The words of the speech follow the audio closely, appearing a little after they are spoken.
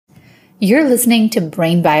You're listening to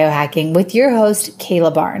Brain Biohacking with your host,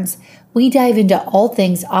 Kayla Barnes. We dive into all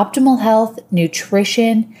things optimal health,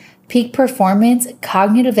 nutrition, peak performance,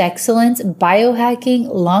 cognitive excellence, biohacking,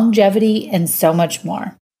 longevity, and so much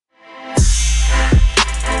more.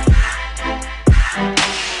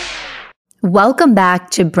 Welcome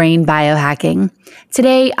back to Brain Biohacking.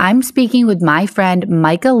 Today, I'm speaking with my friend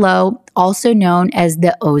Micah Lowe, also known as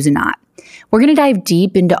the Ozonaut. We're going to dive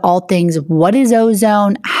deep into all things what is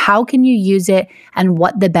ozone, how can you use it, and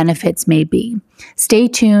what the benefits may be. Stay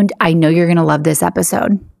tuned. I know you're going to love this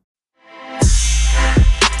episode.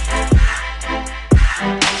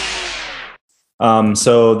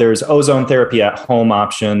 So there's ozone therapy at home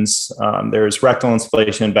options. There's rectal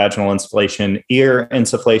insufflation, vaginal insufflation, ear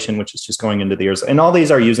insufflation, which is just going into the ears. And all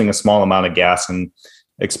these are using a small amount of gas and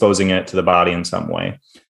exposing it to the body in some way.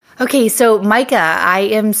 Okay, so Micah, I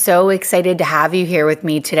am so excited to have you here with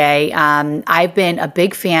me today. I've been a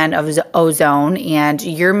big fan of ozone and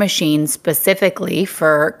your machine specifically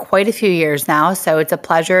for quite a few years now. So it's a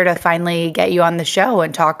pleasure to finally get you on the show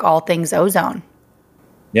and talk all things ozone.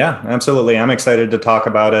 Yeah, absolutely. I'm excited to talk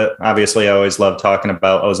about it. Obviously, I always love talking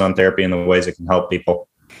about ozone therapy and the ways it can help people.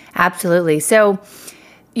 Absolutely. So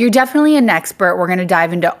you're definitely an expert. We're going to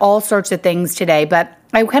dive into all sorts of things today, but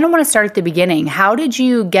I kind of want to start at the beginning. How did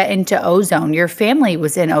you get into ozone? Your family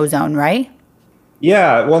was in ozone, right?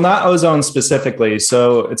 Yeah, well, not ozone specifically.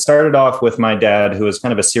 So it started off with my dad, who was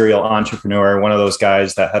kind of a serial entrepreneur, one of those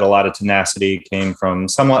guys that had a lot of tenacity, came from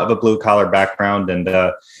somewhat of a blue collar background, and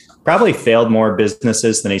probably failed more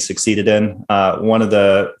businesses than he succeeded in. One of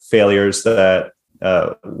the failures that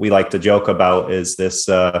we like to joke about is this.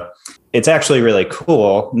 It's actually really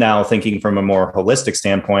cool now thinking from a more holistic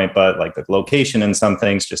standpoint, but like the location and some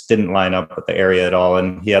things just didn't line up with the area at all.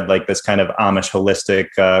 And he had like this kind of Amish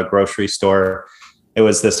holistic grocery store. It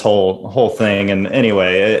was this whole thing. And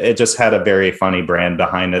anyway, it just had a very funny brand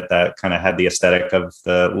behind it that kind of had the aesthetic of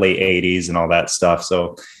the late 80s and all that stuff.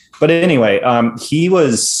 So, but anyway, he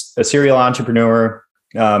was a serial entrepreneur,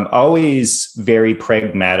 always very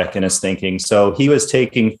pragmatic in his thinking. So he was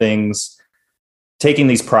taking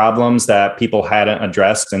these problems that people hadn't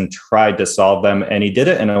addressed and tried to solve them. And he did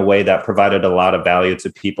it in a way that provided a lot of value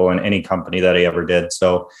to people in any company that he ever did.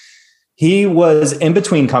 So he was in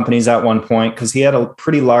between companies at one point because he had a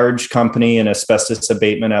pretty large company in asbestos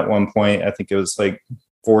abatement at one point. I think it was like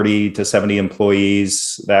 40 to 70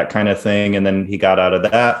 employees, that kind of thing. And then he got out of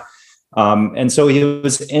that. And so he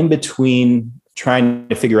was in between trying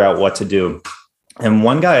to figure out what to do. And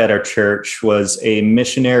one guy at our church was a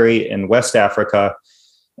missionary in West Africa.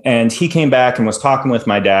 And he came back and was talking with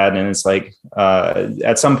my dad. And it's like,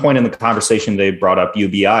 at some point in the conversation, they brought up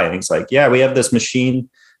UBI. And he's like, yeah, we have this machine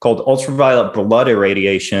called ultraviolet blood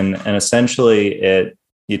irradiation. And essentially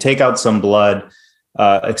you take out some blood,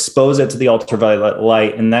 expose it to the ultraviolet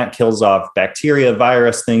light, and that kills off bacteria,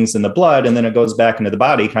 virus, things in the blood. And then it goes back into the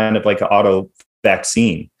body, kind of like an auto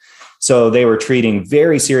vaccine. So they were treating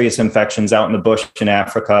very serious infections out in the bush in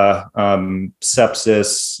Africa,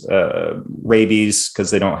 sepsis, rabies, because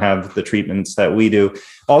they don't have the treatments that we do,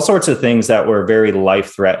 all sorts of things that were very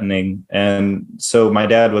life-threatening. And so my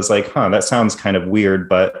dad was like, that sounds kind of weird,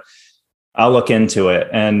 but I'll look into it.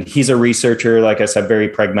 And he's a researcher, like I said, very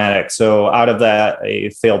pragmatic. So out of that, a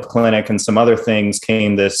failed clinic and some other things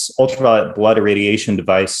came this ultraviolet blood irradiation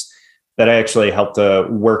device that I actually helped to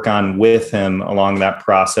work on with him along that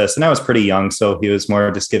process. And I was pretty young, so he was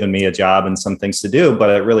more just giving me a job and some things to do, but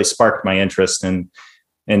it really sparked my interest in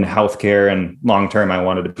healthcare. And long-term, I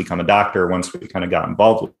wanted to become a doctor once we kind of got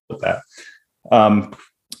involved with that.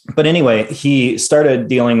 But anyway, he started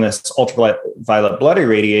dealing this ultraviolet blood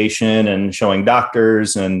irradiation and showing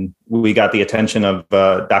doctors, and we got the attention of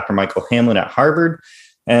Dr. Michael Hamlin at Harvard.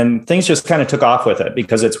 And things just kind of took off with it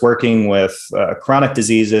because it's working with chronic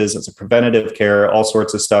diseases. It's a preventative care, all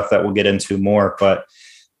sorts of stuff that we'll get into more. But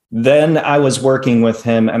then I was working with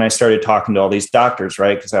him and I started talking to all these doctors,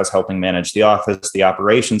 right? Because I was helping manage the office, the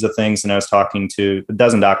operations of things. And I was talking to a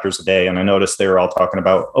dozen doctors a day. And I noticed they were all talking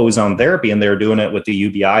about ozone therapy and they were doing it with the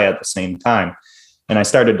UBI at the same time. And I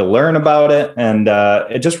started to learn about it and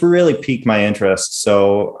it just really piqued my interest.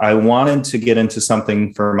 So I wanted to get into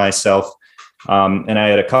something for myself. And I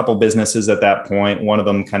had a couple businesses at that point. One of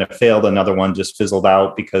them kind of failed. Another one just fizzled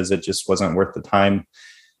out because it just wasn't worth the time.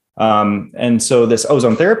 And so this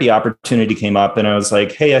ozone therapy opportunity came up and I was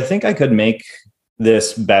like, hey, I think I could make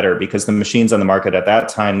this better because the machines on the market at that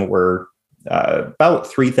time were about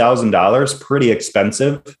 $3,000, pretty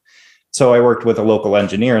expensive. So I worked with a local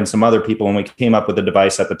engineer and some other people, and we came up with a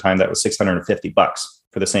device at the time that was $650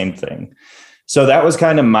 for the same thing. So that was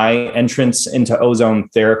kind of my entrance into ozone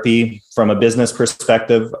therapy from a business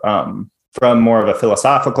perspective. From more of a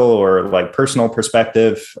philosophical or like personal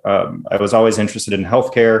perspective, I was always interested in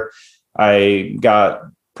healthcare. I got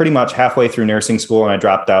pretty much halfway through nursing school and I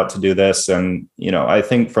dropped out to do this. And, I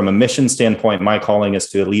think from a mission standpoint, my calling is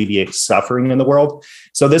to alleviate suffering in the world.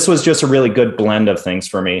 So this was just a really good blend of things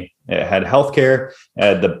for me. It had healthcare, it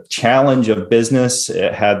had the challenge of business.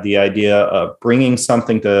 It had the idea of bringing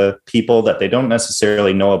something to people that they don't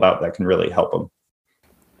necessarily know about that can really help them.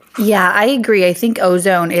 Yeah, I agree. I think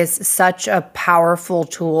ozone is such a powerful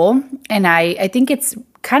tool. And I think it's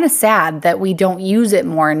kind of sad that we don't use it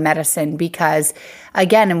more in medicine because,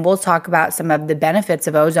 again, and we'll talk about some of the benefits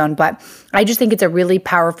of ozone, but I just think it's a really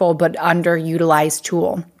powerful but underutilized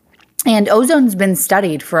tool. And ozone's been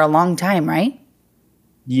studied for a long time, right?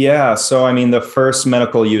 Yeah. So, the first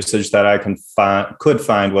medical usage that I could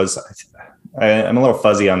find was, I'm a little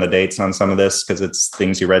fuzzy on the dates on some of this because it's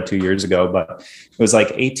things you read 2 years ago, but it was like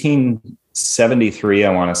 1873,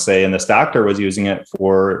 I want to say. And this doctor was using it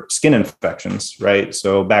for skin infections, right?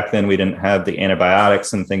 So back then we didn't have the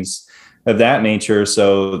antibiotics and things of that nature.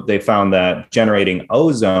 So they found that generating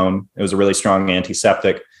ozone, it was a really strong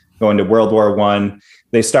antiseptic. Going to World War I,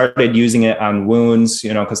 they started using it on wounds,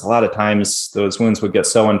 because a lot of times those wounds would get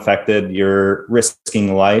so infected, you're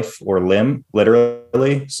risking life or limb,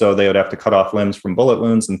 literally. So they would have to cut off limbs from bullet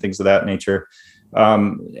wounds and things of that nature.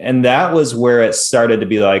 And that was where it started to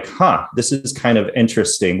be like, this is kind of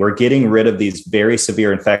interesting. We're getting rid of these very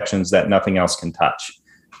severe infections that nothing else can touch.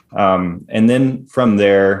 And then from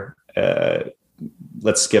there,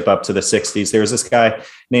 let's skip up to the 60s. There was this guy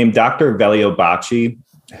named Dr. Velio Bacci,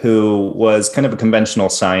 who was kind of a conventional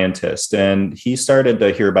scientist. And he started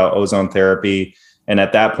to hear about ozone therapy. And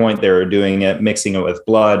at that point, they were doing it, mixing it with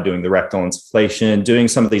blood, doing the rectal insufflation, doing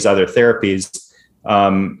some of these other therapies,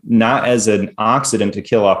 not as an oxidant to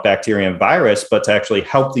kill off bacteria and virus, but to actually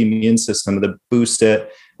help the immune system, to boost it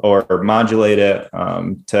or modulate it,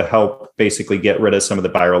 to help basically get rid of some of the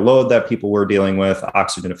viral load that people were dealing with,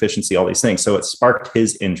 oxygen deficiency, all these things. So it sparked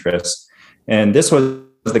his interest. And this was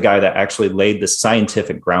the guy that actually laid the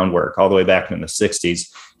scientific groundwork all the way back in the 60s.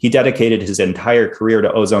 He dedicated his entire career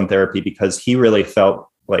to ozone therapy because he really felt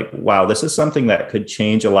like, wow, this is something that could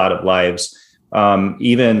change a lot of lives.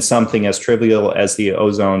 Even something as trivial as the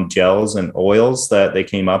ozone gels and oils that they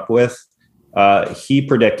came up with, he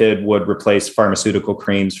predicted would replace pharmaceutical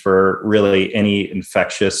creams for really any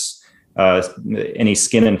infectious, any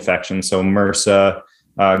skin infection. So MRSA,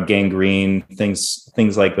 gangrene, things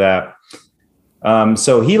like that.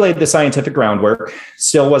 So he laid the scientific groundwork,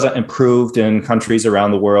 still wasn't improved in countries around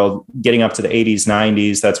the world. Getting up to the 80s,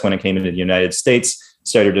 90s, that's when it came into the United States,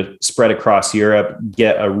 started to spread across Europe,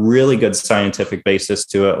 get a really good scientific basis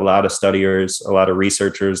to it. A lot of studiers, a lot of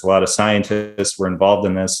researchers, a lot of scientists were involved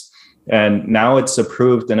in this. And now it's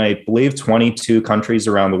approved in, I believe, 22 countries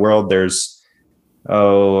around the world. There's,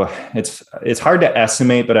 it's hard to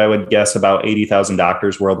estimate, but I would guess about 80,000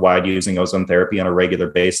 doctors worldwide using ozone therapy on a regular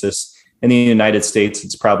basis. In the United States,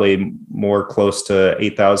 it's probably more close to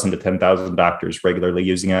 8,000 to 10,000 doctors regularly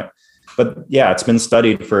using it. But yeah, it's been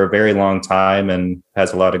studied for a very long time and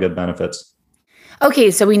has a lot of good benefits.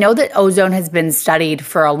 Okay, so we know that ozone has been studied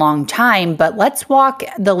for a long time, but let's walk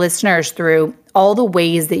the listeners through all the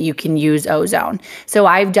ways that you can use ozone. So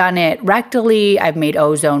I've done it rectally, I've made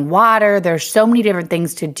ozone water. There's so many different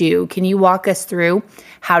things to do. Can you walk us through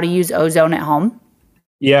how to use ozone at home?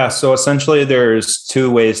 Yeah, so essentially there's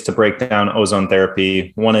two ways to break down ozone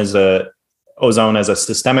therapy. One is ozone as a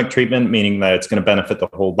systemic treatment, meaning that it's going to benefit the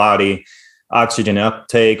whole body. Oxygen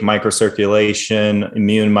uptake, microcirculation,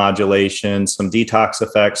 immune modulation, some detox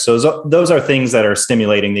effects. So those are things that are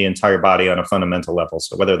stimulating the entire body on a fundamental level.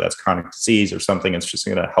 So whether that's chronic disease or something, it's just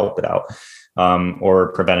going to help it out,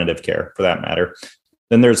 or preventative care for that matter.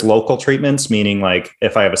 Then there's local treatments, meaning like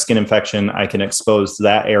if I have a skin infection, I can expose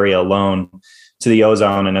that area alone to the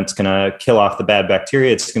ozone and it's going to kill off the bad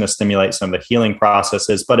bacteria. It's going to stimulate some of the healing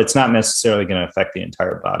processes, but it's not necessarily going to affect the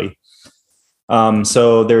entire body.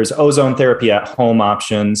 So there's ozone therapy at home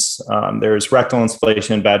options. There's rectal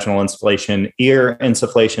insufflation, vaginal insufflation, ear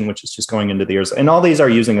insufflation, which is just going into the ears. And all these are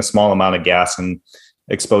using a small amount of gas and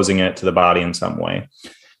exposing it to the body in some way.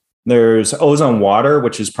 There's ozone water,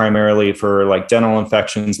 which is primarily for like dental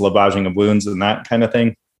infections, lavaging of wounds and that kind of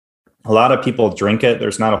thing. A lot of people drink it.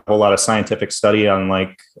 There's not a whole lot of scientific study on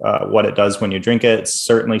what it does when you drink it. It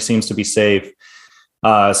certainly seems to be safe.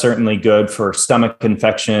 Certainly good for stomach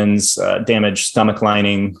infections, damaged stomach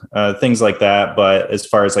lining, things like that. But as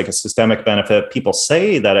far as like a systemic benefit, people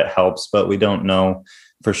say that it helps, but we don't know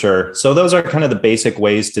for sure. So those are kind of the basic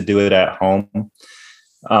ways to do it at home.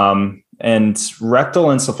 And rectal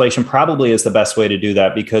insufflation probably is the best way to do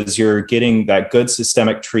that because you're getting that good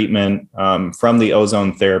systemic treatment from the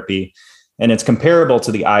ozone therapy. And it's comparable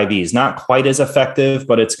to the IVs, not quite as effective,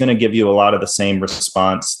 but it's going to give you a lot of the same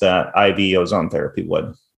response that IV ozone therapy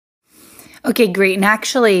would. Okay, great. And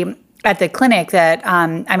actually, at the clinic that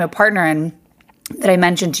I'm a partner in, that I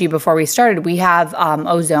mentioned to you before we started, we have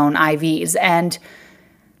ozone IVs. And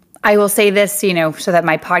I will say this, so that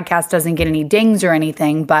my podcast doesn't get any dings or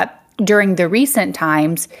anything, but during the recent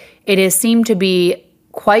times, it has seemed to be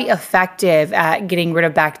quite effective at getting rid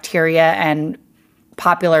of bacteria and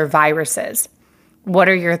popular viruses. What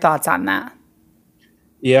are your thoughts on that?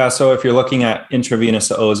 Yeah, so if you're looking at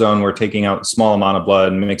intravenous ozone, we're taking out a small amount of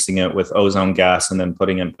blood and mixing it with ozone gas and then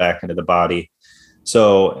putting it back into the body.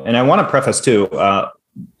 So, and I want to preface too,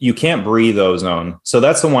 you can't breathe ozone. So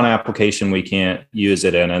that's the one application we can't use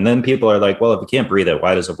it in. And then people are like, well, if you can't breathe it,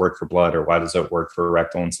 why does it work for blood or why does it work for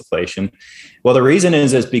rectal insufflation? Well, the reason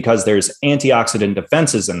is because there's antioxidant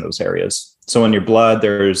defenses in those areas. So in your blood,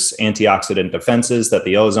 there's antioxidant defenses that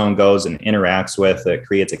the ozone goes and interacts with. It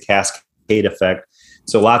creates a cascade effect.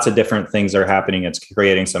 So lots of different things are happening. It's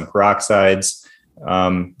creating some peroxides.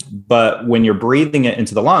 But when you're breathing it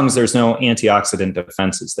into the lungs, there's no antioxidant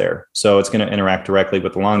defenses there. So it's going to interact directly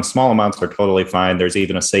with the lungs. Small amounts are totally fine. There's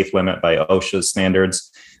even a safe limit by OSHA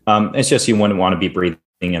standards. It's just you wouldn't want to be breathing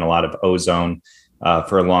in a lot of ozone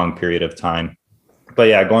for a long period of time. But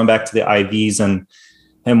yeah, going back to the IVs and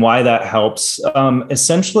why that helps.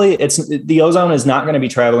 Essentially, the ozone is not going to be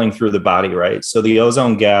traveling through the body, right? So the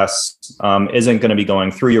ozone gas isn't going to be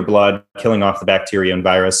going through your blood, killing off the bacteria and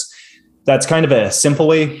virus. That's kind of a simple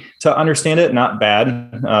way to understand it, not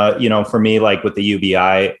bad. For me, like with the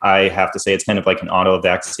UBI, I have to say it's kind of like an auto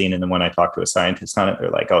vaccine. And then when I talk to a scientist on it,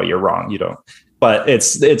 they're like, oh, you're wrong. You don't. But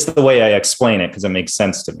it's the way I explain it because it makes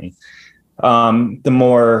sense to me. The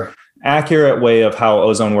more accurate way of how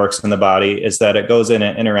ozone works in the body is that it goes in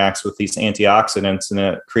and interacts with these antioxidants and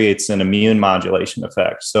it creates an immune modulation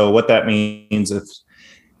effect. So what that means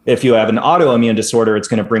if you have an autoimmune disorder, it's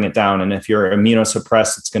going to bring it down. And if you're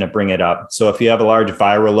immunosuppressed, it's going to bring it up. So if you have a large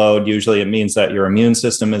viral load, usually it means that your immune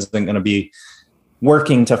system isn't going to be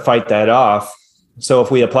working to fight that off. So if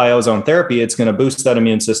we apply ozone therapy, it's going to boost that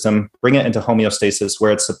immune system, bring it into homeostasis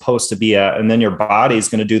where it's supposed to be at, and then your body is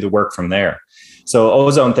going to do the work from there. So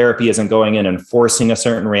ozone therapy isn't going in and forcing a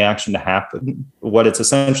certain reaction to happen. What it's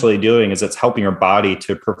essentially doing is it's helping your body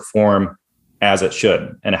to perform as it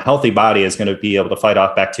should. And a healthy body is going to be able to fight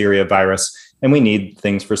off bacteria, virus, and we need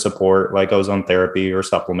things for support like ozone therapy or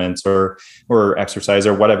supplements or exercise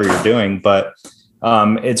or whatever you're doing. But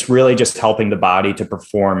it's really just helping the body to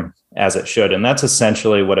perform as it should. And that's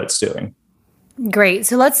essentially what it's doing. Great.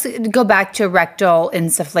 So let's go back to rectal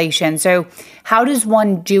insufflation. So how does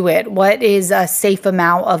one do it? What is a safe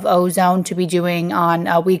amount of ozone to be doing on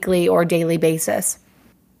a weekly or daily basis?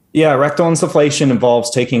 Yeah, rectal insufflation involves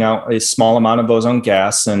taking out a small amount of ozone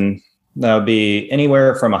gas, and that would be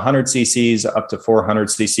anywhere from 100 cc's up to 400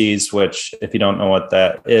 cc's, which if you don't know what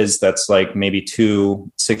that is, that's like maybe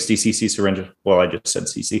two 60 cc syringes. Well, I just said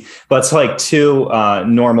cc, but it's like two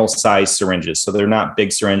normal size syringes. So they're not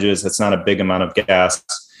big syringes. It's not a big amount of gas.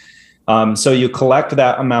 So you collect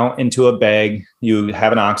that amount into a bag. You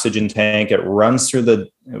have an oxygen tank. It runs through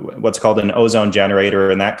what's called an ozone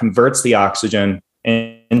generator, and that converts the oxygen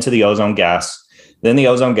into the ozone gas. Then the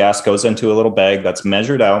ozone gas goes into a little bag that's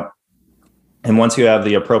measured out. And once you have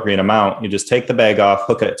the appropriate amount, you just take the bag off,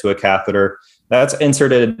 hook it to a catheter. That's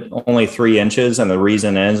inserted only 3 inches. And the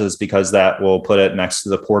reason is because that will put it next to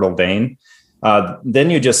the portal vein.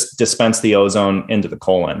 Then you just dispense the ozone into the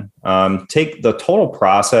colon. Take the total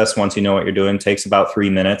process, once you know what you're doing, takes about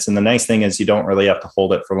 3 minutes. And the nice thing is you don't really have to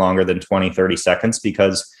hold it for longer than 20, 30 seconds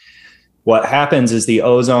because what happens is the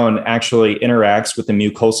ozone actually interacts with the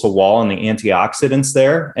mucosal wall and the antioxidants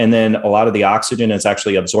there. And then a lot of the oxygen is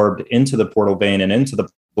actually absorbed into the portal vein and into the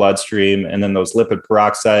bloodstream. And then those lipid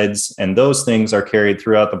peroxides and those things are carried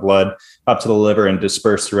throughout the blood up to the liver and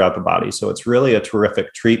dispersed throughout the body. So it's really a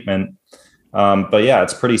terrific treatment. But yeah,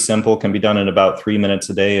 it's pretty simple, can be done in about 3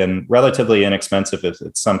 minutes a day and relatively inexpensive if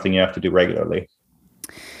it's something you have to do regularly.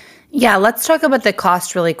 Yeah, let's talk about the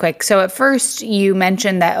cost really quick. So at first you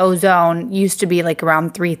mentioned that ozone used to be like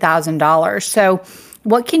around $3,000. So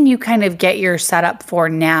what can you kind of get your setup for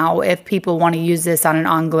now if people want to use this on an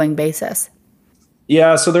ongoing basis?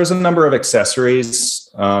 Yeah, so there's a number of accessories.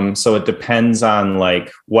 So it depends on like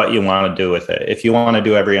what you want to do with it. If you want to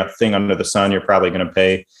do everything under the sun, you're probably going to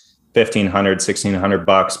pay $1,500,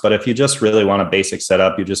 $1,600. But if you just really want a basic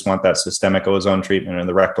setup, you just want that systemic ozone treatment and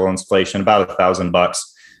the rectal insufflation, about $1,000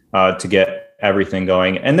 to get everything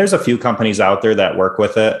going. And there's a few companies out there that work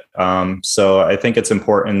with it. So I think it's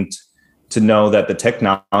important to know that the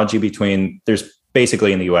technology there's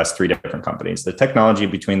basically in the US 3 different companies. The technology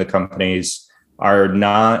between the companies are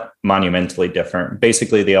not monumentally different.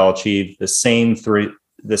 Basically, they all achieve the same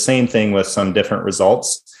thing with some different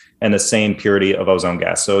results and the same purity of ozone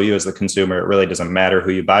gas. So you as the consumer, it really doesn't matter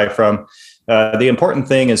who you buy from. The important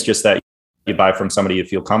thing is just that you buy from somebody you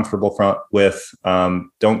feel comfortable with.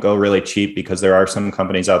 Don't go really cheap, because there are some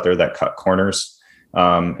companies out there that cut corners.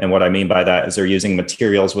 And what I mean by that is they're using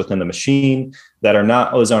materials within the machine that are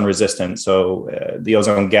not ozone resistant. So the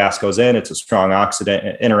ozone gas goes in, it's a strong oxidant,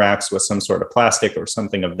 it interacts with some sort of plastic or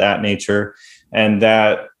something of that nature. And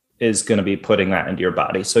that is going to be putting that into your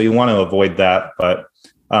body. So you want to avoid that. But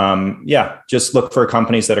just look for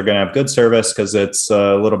companies that are going to have good service, because it's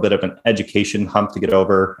a little bit of an education hump to get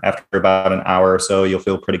over. After about an hour or so, you'll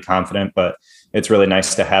feel pretty confident, but it's really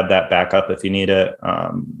nice to have that backup if you need it.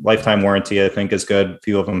 Lifetime warranty, I think, is good. A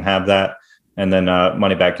few of them have that. And then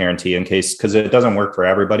money back guarantee in case, because it doesn't work for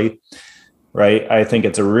everybody, right? I think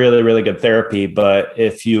it's a really, really good therapy. But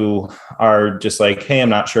if you are just like, hey, I'm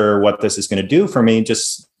not sure what this is going to do for me,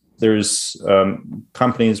 there's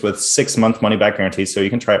companies with 6-month money back guarantees. So you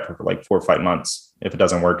can try it for like 4 or 5 months. If it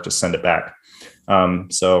doesn't work, just send it back.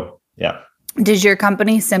 Yeah. Does your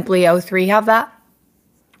company Simply O3 have that?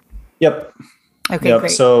 Yep. Okay, yep.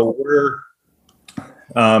 Great. So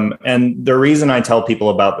and the reason I tell people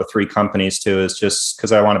about the 3 companies too is just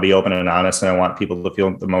because I want to be open and honest, and I want people to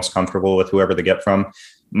feel the most comfortable with whoever they get from.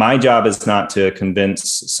 My job is not to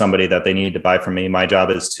convince somebody that they need to buy from me. My job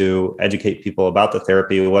is to educate people about the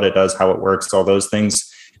therapy, what it does, how it works, all those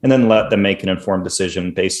things, and then let them make an informed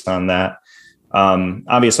decision based on that.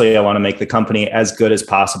 Obviously, I want to make the company as good as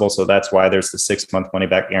possible. So that's why there's the 6-month money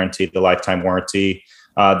back guarantee, the lifetime warranty.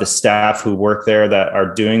 The staff who work there that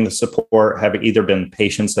are doing the support have either been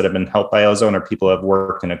patients that have been helped by ozone or people who have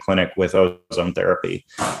worked in a clinic with ozone therapy.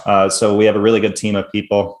 So we have a really good team of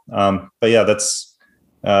people. But yeah,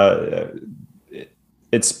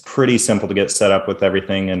 it's pretty simple to get set up with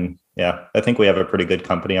everything. And yeah, I think we have a pretty good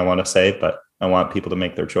company, I want to say, but I want people to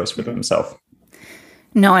make their choice for themselves.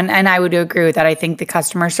 No, and I would agree with that. I think the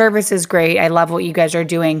customer service is great. I love what you guys are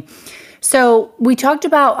doing. So we talked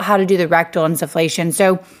about how to do the rectal insufflation.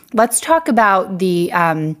 So let's talk about the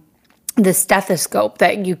stethoscope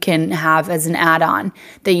that you can have as an add-on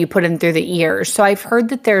that you put in through the ears. So I've heard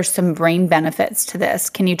that there's some brain benefits to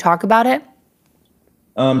this. Can you talk about it?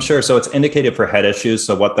 Sure. So it's indicated for head issues.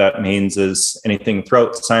 So what that means is anything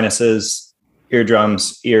throat, sinuses,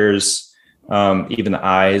 eardrums, ears, even the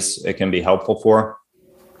eyes, it can be helpful for.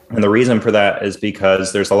 And the reason for that is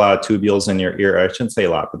because there's a lot of tubules in your ear. I shouldn't say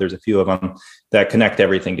a lot, but there's a few of them that connect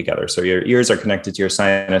everything together. So your ears are connected to your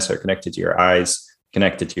sinus, are connected to your eyes,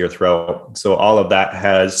 connected to your throat. So all of that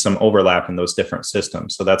has some overlap in those different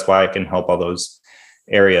systems. So that's why it can help all those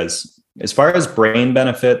areas. As far as brain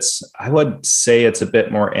benefits, I would say it's a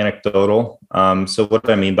bit more anecdotal. So what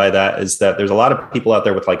I mean by that is that there's a lot of people out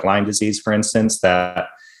there with like Lyme disease, for instance, that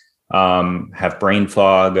have brain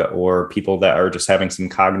fog, or people that are just having some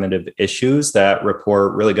cognitive issues that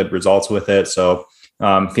report really good results with it. So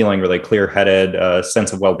feeling really clear-headed,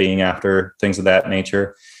 sense of well-being after, things of that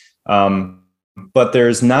nature. But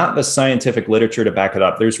there's not the scientific literature to back it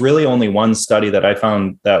up. There's really only one study that I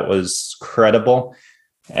found that was credible.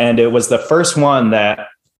 And it was the first one that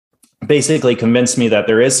basically convinced me that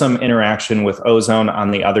there is some interaction with ozone on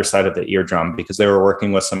the other side of the eardrum, because they were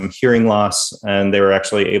working with some hearing loss, and they were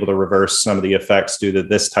actually able to reverse some of the effects due to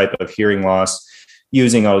this type of hearing loss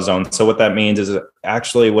using ozone. So what that means is it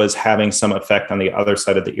actually was having some effect on the other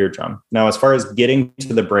side of the eardrum. Now, as far as getting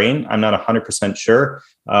to the brain, I'm not 100% sure.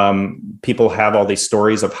 People have all these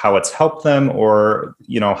stories of how it's helped them, or,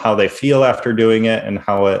 how they feel after doing it and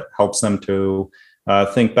how it helps them to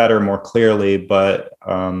think better, more clearly. But,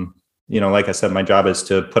 like I said, my job is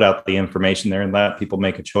to put out the information there and let people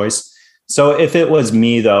make a choice. So if it was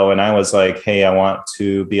me, though, and I was like, hey, I want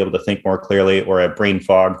to be able to think more clearly, or have brain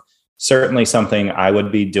fog, certainly something I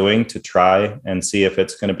would be doing to try and see if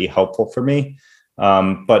it's going to be helpful for me,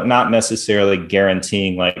 but not necessarily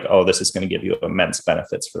guaranteeing like, oh, this is going to give you immense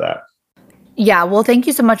benefits for that. Yeah, well, thank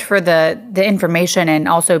you so much for the information, and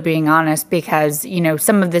also being honest, because,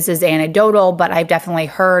 some of this is anecdotal, but I've definitely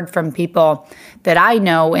heard from people that I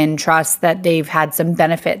know and trust that they've had some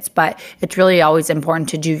benefits, but it's really always important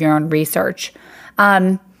to do your own research.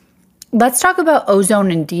 Let's talk about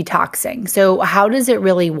ozone and detoxing. So how does it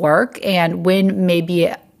really work, and when may be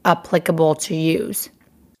applicable to use?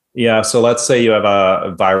 Yeah, so let's say you have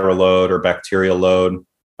a viral load or bacterial load.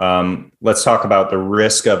 Let's talk about the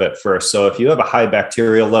risk of it first. So if you have a high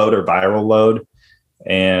bacterial load or viral load,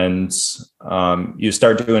 and you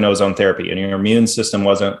start doing ozone therapy and your immune system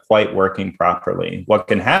wasn't quite working properly, what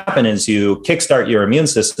can happen is you kickstart your immune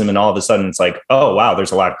system and all of a sudden it's like, oh, wow,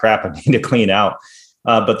 there's a lot of crap I need to clean out.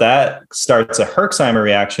 But that starts a Herxheimer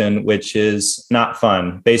reaction, which is not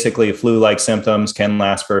fun. Basically, flu-like symptoms can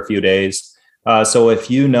last for a few days. So if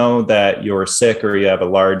you know that you're sick or you have a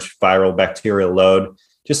large viral bacterial load,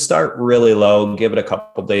 just start really low, give it a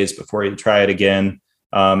couple of days before you try it again.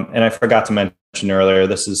 And I forgot to mention earlier,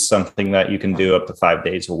 this is something that you can do up to 5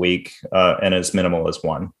 days a week and as minimal as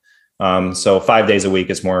one. So 5 days a week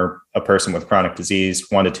is more a person with chronic disease.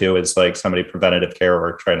 1 to 2 is like somebody preventative care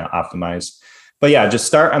or trying to optimize. But yeah, just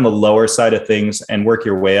start on the lower side of things and work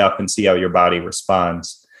your way up and see how your body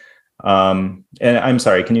responds. And I'm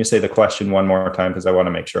sorry, can you say the question one more time? Because I want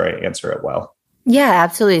to make sure I answer it well. Yeah,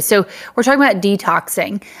 absolutely. So we're talking about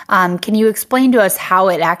detoxing. Can you explain to us how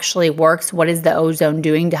it actually works? What is the ozone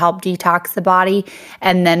doing to help detox the body?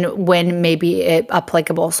 And then when maybe it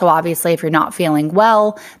applicable? So obviously, if you're not feeling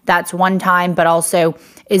well, that's one time. But also,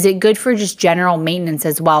 is it good for just general maintenance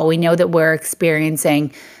as well? We know that we're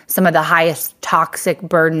experiencing some of the highest toxic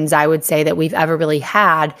burdens, I would say, that we've ever really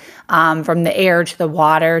had, from the air to the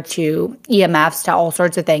water to EMFs to all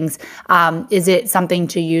sorts of things. Is it something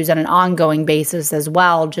to use on an ongoing basis as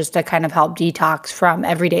well, just to kind of help detox from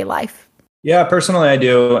everyday life? Yeah, personally, I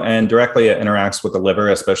do. And directly it interacts with the liver,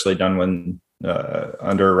 especially done when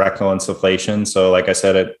under rectal insufflation. So like I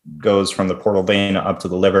said, it goes from the portal vein up to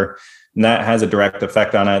the liver. And that has a direct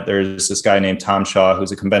effect on it. There's this guy named Tom Shaw,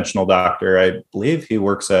 who's a conventional doctor. I believe he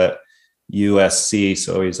works at USC.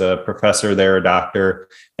 So he's a professor there, a doctor,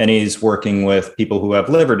 and he's working with people who have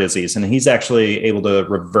liver disease. And he's actually able to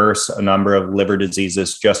reverse a number of liver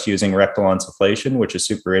diseases just using rectal insufflation, which is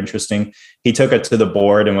super interesting. He took it to the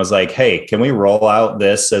board and was like, hey, can we roll out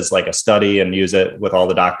this as like a study and use it with all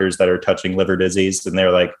the doctors that are touching liver disease? And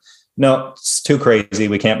they're like, no, it's too crazy.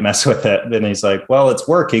 We can't mess with it. And he's like, well, it's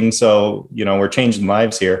working. So, we're changing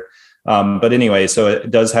lives here. But anyway, so it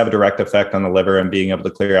does have a direct effect on the liver and being able to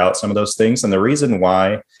clear out some of those things. And the reason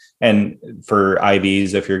why, and for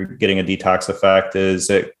IVs, if you're getting a detox effect, is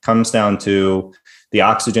it comes down to the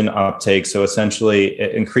oxygen uptake. So essentially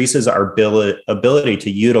it increases our ability to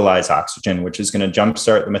utilize oxygen, which is going to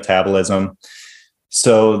jumpstart the metabolism.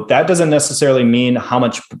 So that doesn't necessarily mean how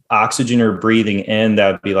much oxygen you're breathing in.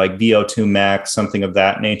 That would be like VO2 max, something of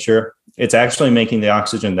that nature. It's actually making the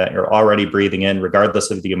oxygen that you're already breathing in, regardless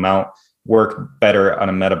of the amount, work better on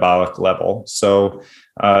a metabolic level. So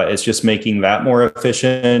it's just making that more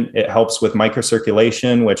efficient. It helps with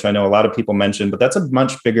microcirculation, which I know a lot of people mention, but that's a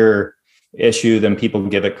much bigger issue than people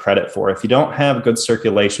give it credit for. If you don't have good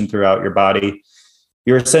circulation throughout your body,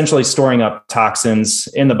 you're essentially storing up toxins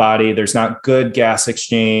in the body. There's not good gas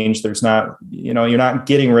exchange. There's not, you're not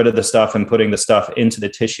getting rid of the stuff and putting the stuff into the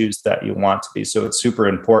tissues that you want to be. So it's super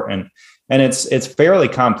important. And it's fairly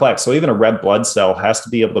complex. So even a red blood cell has to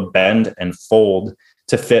be able to bend and fold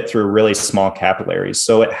to fit through really small capillaries.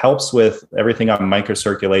 So it helps with everything on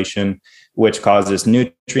microcirculation, which causes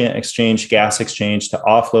nutrient exchange, gas exchange, to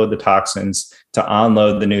offload the toxins, to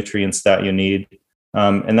onload the nutrients that you need.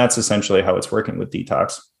 And that's essentially how it's working with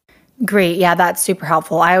detox. Great. Yeah, that's super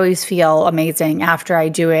helpful. I always feel amazing after I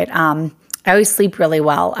do it. I always sleep really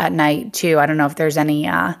well at night too. I don't know if there's any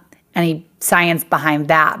science behind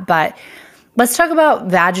that, but let's talk about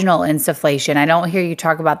vaginal insufflation. I don't hear you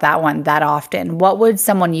talk about that one that often. What would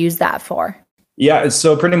someone use that for? Yeah,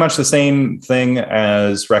 so pretty much the same thing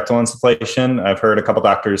as rectal insufflation. I've heard a couple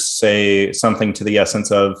doctors say something to the essence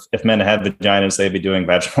of, if men had vaginas, they'd be doing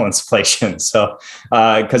vaginal insufflation. So,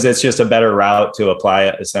 because it's just a better route to apply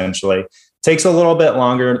it, essentially. Takes a little bit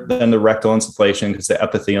longer than the rectal insufflation because the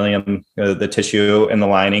epithelium, the tissue in the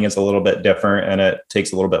lining, is a little bit different, and it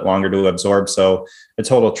takes a little bit longer to absorb. So the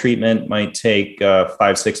total treatment might take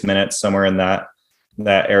 5-6 minutes, somewhere in that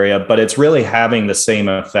area, but it's really having the same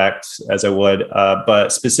effect as it would.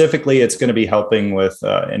 But specifically, it's going to be helping with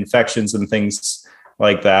infections and things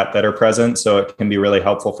like that are present. So it can be really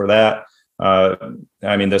helpful for that.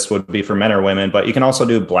 This would be for men or women, but you can also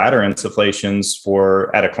do bladder insufflations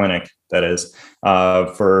at a clinic, that is,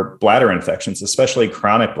 for bladder infections, especially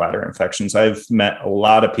chronic bladder infections. I've met a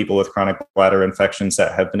lot of people with chronic bladder infections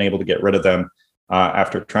that have been able to get rid of them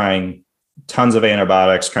after trying tons of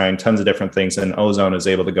antibiotics, trying tons of different things, and ozone is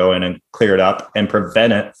able to go in and clear it up and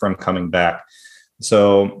prevent it from coming back.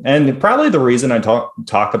 So, and probably the reason I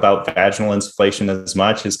talk about vaginal insufflation as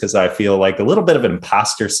much is because I feel like a little bit of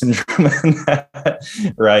imposter syndrome in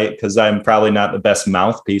that, right? Because I'm probably not the best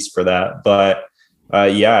mouthpiece for that. But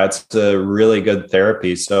Yeah, it's a really good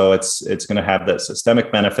therapy. So it's going to have that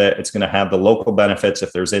systemic benefit. It's going to have the local benefits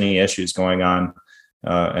if there's any issues going on,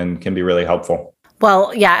 and can be really helpful.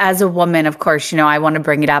 Well, yeah, as a woman, of course, I want to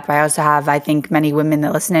bring it up. I also have, I think, many women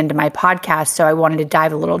that listen into my podcast. So I wanted to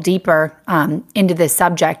dive a little deeper into this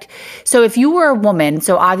subject. So if you were a woman,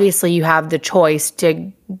 so obviously you have the choice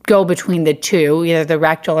to go between the two, either the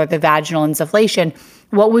rectal or the vaginal insufflation.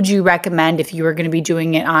 What would you recommend if you were going to be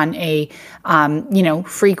doing it on a,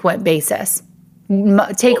 frequent basis?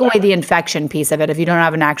 Take away the infection piece of it. If you don't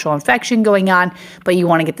have an actual infection going on, but you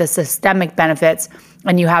want to get the systemic benefits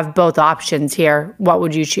and you have both options here, what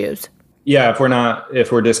would you choose? Yeah,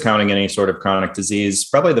 if we're discounting any sort of chronic disease,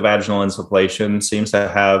 probably the vaginal insufflation seems to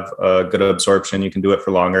have a good absorption. You can do it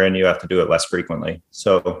for longer and you have to do it less frequently.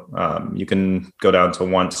 So you can go down to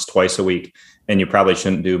once, twice a week, and you probably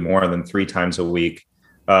shouldn't do more than 3 times a week.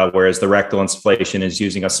 Whereas the rectal insufflation is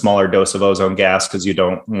using a smaller dose of ozone gas because you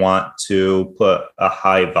don't want to put a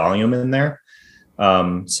high volume in there.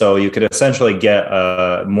 So you could essentially get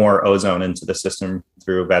more ozone into the system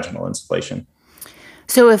through vaginal insufflation.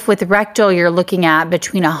 So if with rectal you're looking at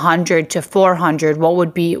between 100 to 400, what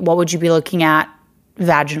would you be looking at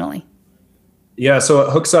vaginally? Yeah, so it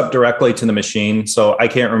hooks up directly to the machine. So I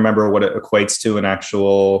can't remember what it equates to an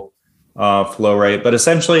actual flow rate, but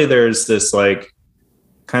essentially there's this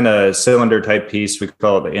kind of cylinder type piece, we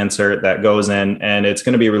call it the insert, that goes in, and it's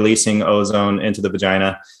going to be releasing ozone into the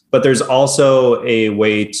vagina. But there's also a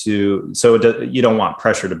way you don't want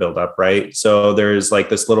pressure to build up, right? So there's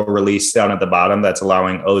this little release down at the bottom that's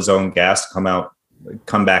allowing ozone gas to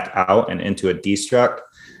come back out and into a destruct.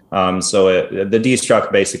 The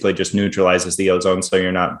destruct basically just neutralizes the ozone, so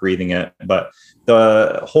you're not breathing it. But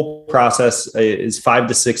the whole process is 5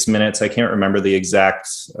 to 6 minutes. I can't remember the exact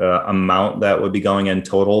amount that would be going in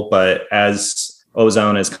total, but as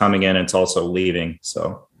ozone is coming in, it's also leaving.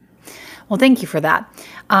 So, well, thank you for that.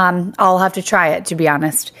 I'll have to try it, to be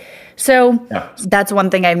honest. So That's one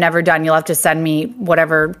thing I've never done. You'll have to send me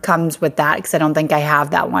whatever comes with that because I don't think I have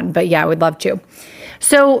that one. But yeah, I would love to.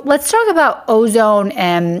 So let's talk about ozone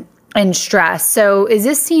and stress. So is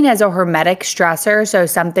this seen as a hormetic stressor? So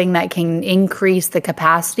something that can increase the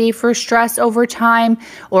capacity for stress over time?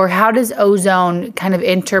 Or how does ozone kind of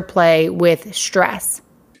interplay with stress?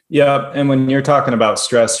 Yeah. And when you're talking about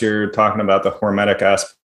stress, you're talking about the hormetic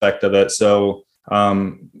aspect of it. So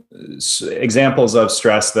examples of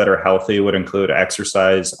stress that are healthy would include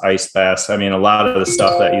exercise, ice baths. I mean, a lot of the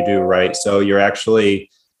stuff that you do, right? So you're actually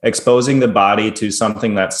exposing the body to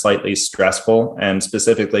something that's slightly stressful, and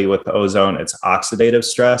specifically with ozone, it's oxidative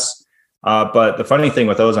stress. But the funny thing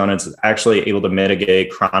with ozone, it's actually able to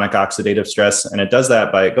mitigate chronic oxidative stress. And it does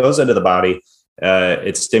that it goes into the body.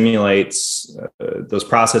 It stimulates those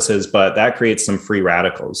processes, but that creates some free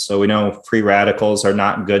radicals. So we know free radicals are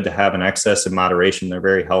not good to have in excess. In moderation, they're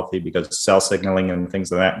very healthy because of cell signaling and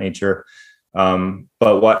things of that nature.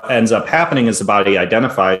 But what ends up happening is the body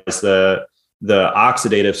identifies the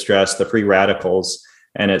oxidative stress, the free radicals,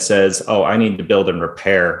 and it says, oh, I need to build and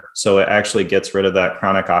repair. So it actually gets rid of that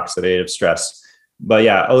chronic oxidative stress. But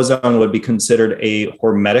yeah, ozone would be considered a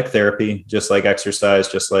hormetic therapy, just like exercise,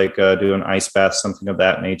 just like doing ice baths, something of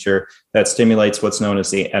that nature, that stimulates what's known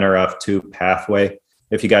as the NRF2 pathway.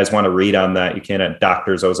 If you guys want to read on that, you can at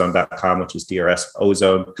doctorsozone.com, which is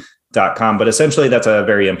drsozone.com. But essentially, that's a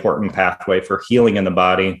very important pathway for healing in the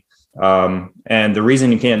body. And the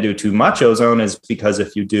reason you can't do too much ozone is because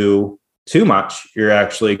if you do too much, you're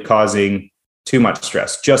actually causing too much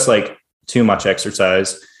stress, just like too much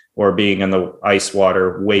exercise or being in the ice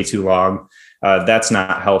water way too long. That's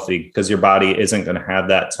not healthy because your body isn't going to have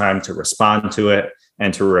that time to respond to it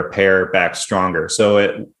and to repair back stronger.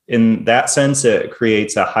 So in that sense, it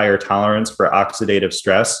creates a higher tolerance for oxidative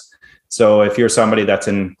stress. So if you're somebody that's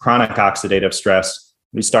in chronic oxidative stress,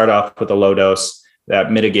 we start off with a low dose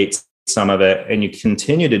that mitigates some of it, and you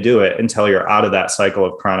continue to do it until you're out of that cycle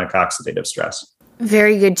of chronic oxidative stress.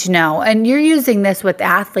 Very good to know. And you're using this with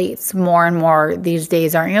athletes more and more these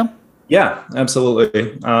days, aren't you? Yeah,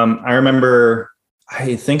 absolutely. I remember,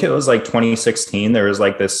 I think it was 2016, there was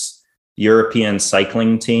this European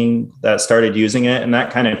cycling team that started using it. And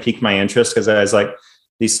that kind of piqued my interest because I was like,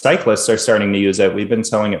 these cyclists are starting to use it. We've been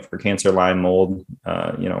selling it for cancer, Lyme, mold,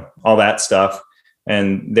 all that stuff.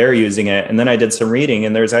 And they're using it. And then I did some reading,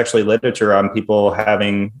 and there's actually literature on people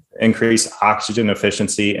having increased oxygen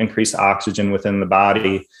efficiency, increased oxygen within the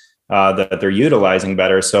body that they're utilizing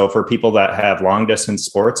better. So for people that have long distance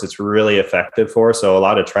sports, it's really effective for. So a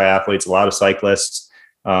lot of triathletes, a lot of cyclists,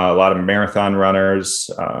 a lot of marathon runners,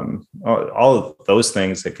 all of those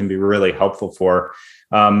things that can be really helpful for.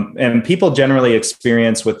 And people generally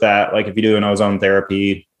experience with that, like if you do an ozone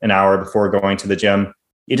therapy an hour before going to the gym,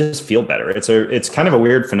 you just feel better. It's kind of a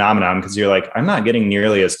weird phenomenon because you're like, I'm not getting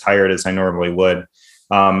nearly as tired as I normally would.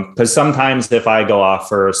 Because sometimes if I go off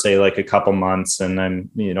for say like a couple months and I'm,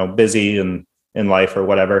 busy and in life or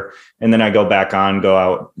whatever, and then I go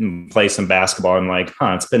out and play some basketball, I'm like,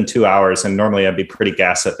 it's been 2 hours and normally I'd be pretty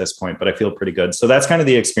gassed at this point, but I feel pretty good. So that's kind of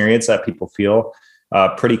the experience that people feel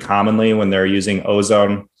pretty commonly when they're using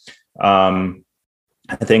ozone.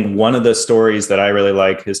 I think one of the stories that I really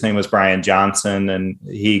like, his name was Brian Johnson, and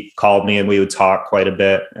he called me and we would talk quite a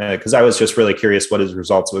bit because I was just really curious what his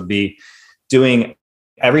results would be doing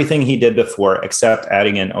everything he did before, except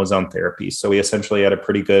adding in ozone therapy. So we essentially had a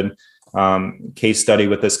pretty good case study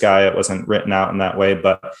with this guy. It wasn't written out in that way,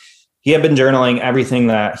 but he had been journaling everything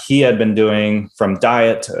that he had been doing from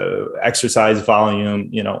diet to exercise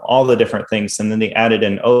volume, all the different things. And then they added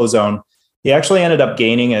in ozone. He actually ended up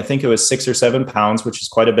gaining, I think it was 6 or 7 pounds, which is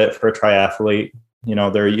quite a bit for a triathlete.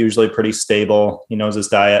 They're usually pretty stable. He knows his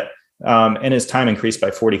diet. And his time increased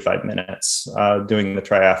by 45 minutes doing the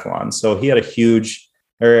triathlon. So he had a huge,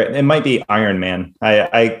 or it might be Ironman.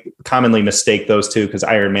 I commonly mistake those two because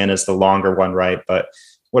Ironman is the longer one, right? But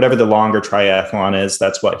whatever the longer triathlon is,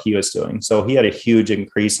 that's what he was doing. So he had a huge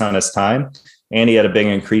increase on his time, and he had a big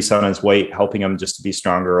increase on his weight, helping him just to be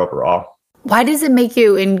stronger overall. Why does it make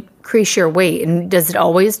you increase your weight? And does it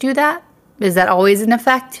always do that? Is that always an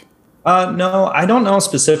effect? No, I don't know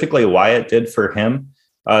specifically why it did for him.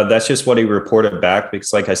 That's just what he reported back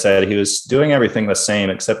because, like I said, he was doing everything the same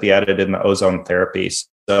except he added in the ozone therapy.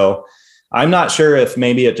 So I'm not sure if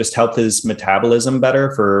maybe it just helped his metabolism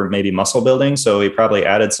better for maybe muscle building. So he probably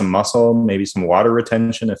added some muscle, maybe some water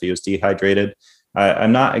retention if he was dehydrated.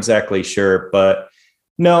 I'm not exactly sure, but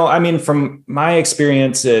no, I mean, from my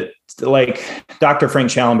experience, like Dr. Frank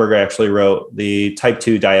Schallenberger actually wrote the type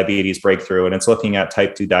 2 diabetes breakthrough, and it's looking at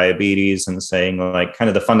type 2 diabetes and saying like kind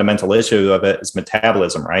of the fundamental issue of it is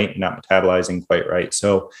metabolism, right? You're not metabolizing quite right.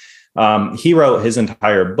 So he wrote his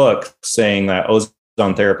entire book saying that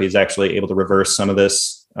ozone therapy is actually able to reverse some of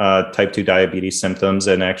this type 2 diabetes symptoms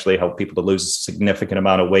and actually help people to lose a significant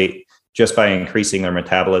amount of weight just by increasing their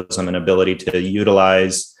metabolism and ability to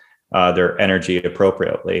utilize their energy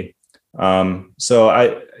appropriately. So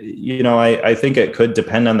I think it could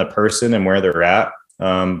depend on the person and where they're at.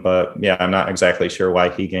 But yeah, I'm not exactly sure why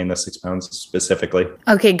he gained the 6 pounds specifically.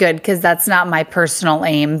 Okay, good. Because that's not my personal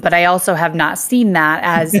aim, but I also have not seen that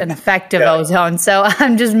as an effect of ozone. So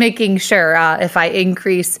I'm just making sure if I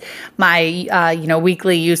increase my,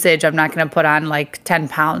 weekly usage, I'm not going to put on like 10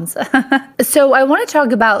 pounds. So I want to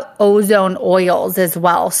talk about ozone oils as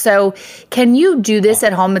well. So can you do this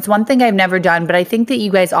at home? It's one thing I've never done, but I think that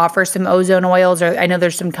you guys offer some ozone oils, or I know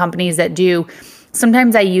there's some companies that do.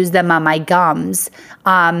 Sometimes I use them on my gums.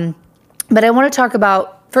 But I want to talk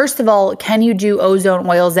about, first of all, can you do ozone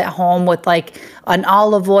oils at home with like an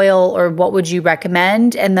olive oil, or what would you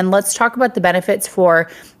recommend? And then let's talk about the benefits for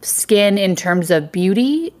skin in terms of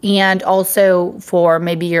beauty and also for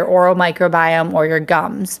maybe your oral microbiome or your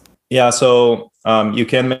gums. Yeah, so you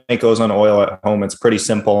can make ozone oil at home. It's pretty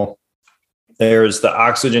simple. There's the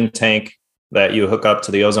oxygen tank that you hook up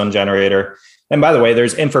to the ozone generator. And by the way,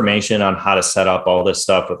 there's information on how to set up all this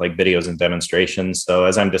stuff with like videos and demonstrations. So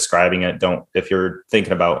as I'm describing it, if you're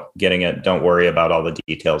thinking about getting it, don't worry about all the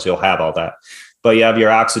details. You'll have all that. But you have your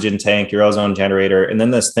oxygen tank, your ozone generator, and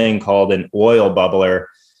then this thing called an oil bubbler.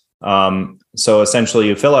 So essentially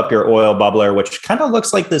you fill up your oil bubbler, which kind of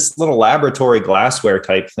looks like this little laboratory glassware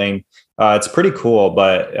type thing. It's pretty cool,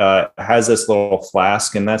 but it has this little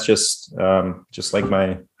flask, and that's just like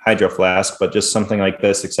my hydro flask, but just something like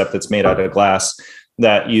this, except it's made out of glass,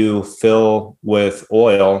 that you fill with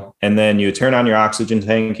oil, and then you turn on your oxygen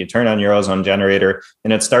tank, you turn on your ozone generator,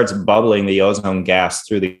 and it starts bubbling the ozone gas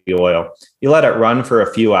through the oil. You let it run for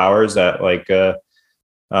a few hours at like,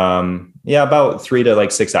 about 3 to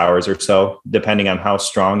 6 hours or so, depending on how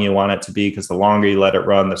strong you want it to be, because the longer you let it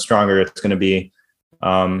run, the stronger it's going to be.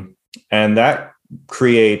 And that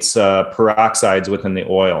creates peroxides within the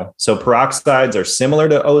oil. So peroxides are similar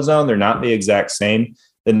to ozone. They're not the exact same.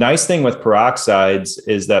 The nice thing with peroxides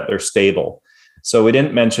is that they're stable. So we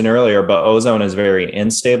didn't mention earlier, but ozone is very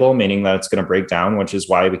unstable, meaning that it's going to break down, which is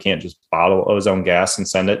why we can't just bottle ozone gas and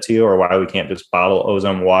send it to you, or why we can't just bottle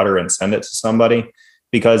ozone water and send it to somebody,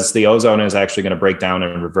 because the ozone is actually going to break down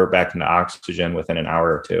and revert back into oxygen within an hour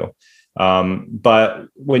or two. But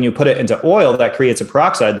when you put it into oil, that creates a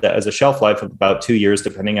peroxide that has a shelf life of about 2 years,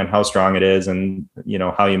 depending on how strong it is and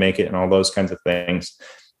how you make it and all those kinds of things.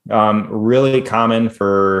 Really common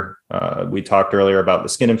for, we talked earlier about the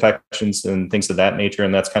skin infections and things of that nature.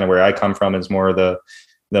 And that's kind of where I come from, is more the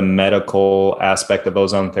medical aspect of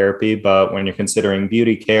ozone therapy. But when you're considering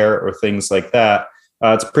beauty care or things like that,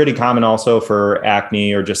 it's pretty common also for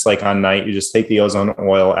acne, or just like on night, you just take the ozone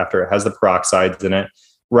oil after it has the peroxides in it,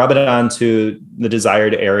 rub it onto the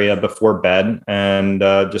desired area before bed, and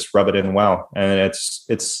just rub it in well. And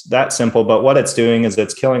it's that simple. But what it's doing is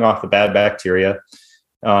it's killing off the bad bacteria.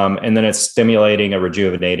 And then it's stimulating a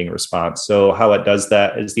rejuvenating response. So how it does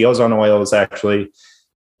that is the ozone oil is actually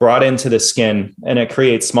brought into the skin, and it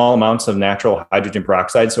creates small amounts of natural hydrogen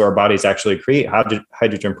peroxide. So our bodies actually create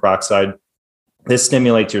hydrogen peroxide. This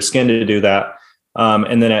stimulates your skin to do that.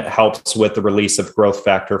 And then it helps with the release of growth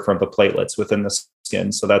factor from the platelets within the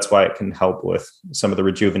skin. So that's why it can help with some of the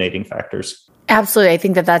rejuvenating factors. Absolutely. I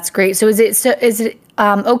think that's great. So is it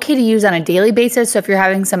okay to use on a daily basis? So if you're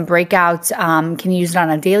having some breakouts, can you use it on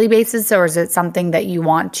a daily basis, or is it something that you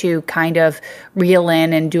want to kind of reel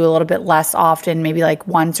in and do a little bit less often, maybe like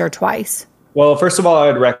once or twice? Well, first of all,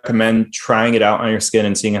 I would recommend trying it out on your skin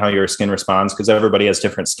and seeing how your skin responds, because everybody has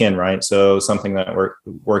different skin, right? So something that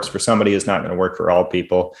works for somebody is not going to work for all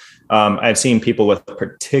people. I've seen people with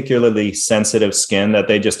particularly sensitive skin that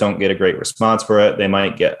they just don't get a great response for it. They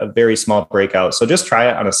might get a very small breakout. So just try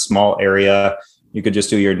it on a small area. You could just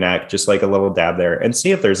do your neck, just like a little dab there, and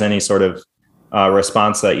see if there's any sort of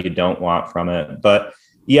response that you don't want from it. But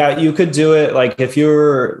yeah, you could do it. Like if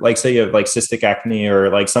you're like, say you have like cystic acne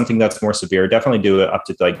or like something that's more severe, definitely do it up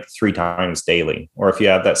to like 3 times daily, or if you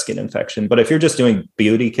have that skin infection. But if you're just doing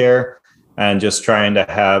beauty care and just trying to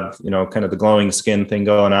have, kind of the glowing skin thing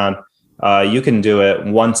going on, you can do it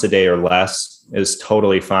once a day or less is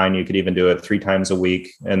totally fine. You could even do it 3 times a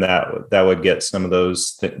week, and that would get some of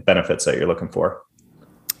those benefits that you're looking for.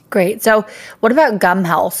 Great. So what about gum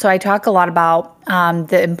health? So I talk a lot about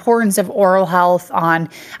the importance of oral health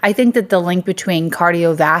I think that the link between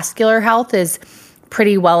cardiovascular health is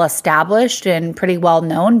pretty well established and pretty well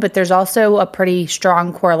known, but there's also a pretty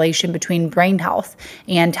strong correlation between brain health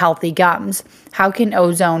and healthy gums. How can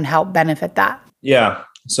ozone help benefit that? Yeah.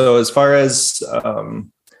 So as far as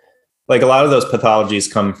like a lot of those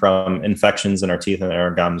pathologies come from infections in our teeth and in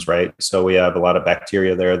our gums, right? So we have a lot of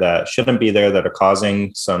bacteria there that shouldn't be there, that are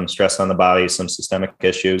causing some stress on the body, some systemic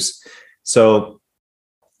issues. So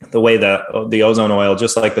the way that the ozone oil,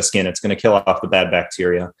 just like the skin, it's going to kill off the bad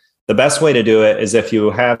bacteria. The best way to do it is if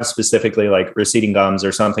you have specifically like receding gums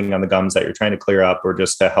or something on the gums that you're trying to clear up, or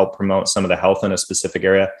just to help promote some of the health in a specific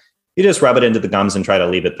area, you just rub it into the gums and try to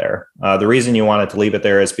leave it there. The reason you want it to leave it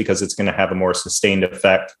there is because it's going to have a more sustained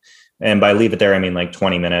effect. And by leave it there, I mean like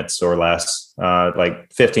 20 minutes or less,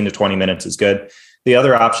 like 15 to 20 minutes is good. The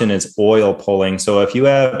other option is oil pulling. So if you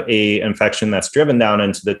have a infection that's driven down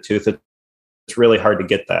into the tooth, it's really hard to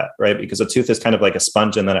get that, right? Because a tooth is kind of like a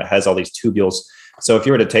sponge, and then it has all these tubules. So if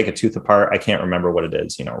you were to take a tooth apart, I can't remember what it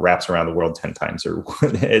is, wraps around the world 10 times, or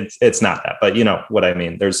it's not that, but you know what I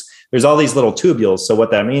mean? There's all these little tubules. So what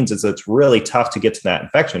that means is it's really tough to get to that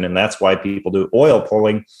infection. And that's why people do oil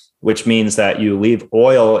pulling, which means that you leave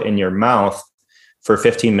oil in your mouth for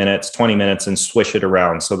 15 minutes, 20 minutes, and swish it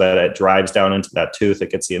around so that it drives down into that tooth.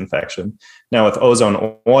 It gets the infection. Now with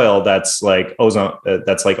ozone oil, that's like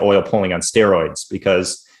oil pulling on steroids,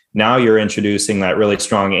 because now you're introducing that really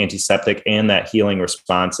strong antiseptic and that healing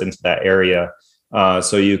response into that area.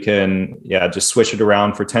 So you can, just swish it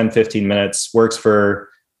around for 10, 15 minutes. Works for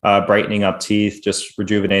brightening up teeth, just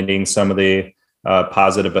rejuvenating some of the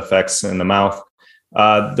positive effects in the mouth.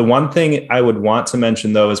 The one thing I would want to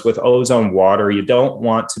mention, though, is with ozone water, you don't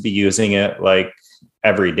want to be using it like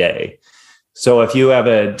every day. So if you have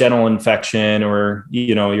a dental infection, or,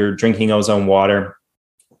 you're drinking ozone water,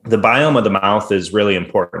 the biome of the mouth is really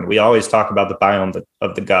important. We always talk about the biome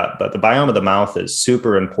of the gut, but the biome of the mouth is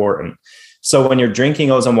super important. So when you're drinking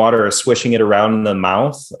ozone water or swishing it around in the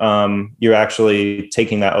mouth, you're actually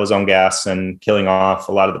taking that ozone gas and killing off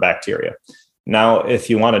a lot of the bacteria. Now, if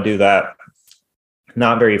you want to do that,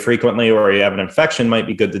 not very frequently, or you have an infection, might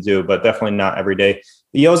be good to do, but definitely not every day.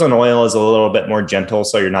 The ozone oil is a little bit more gentle,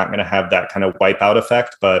 so you're not going to have that kind of wipeout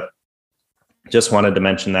effect, but just wanted to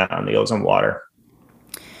mention that on the ozone water.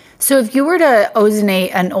 So if you were to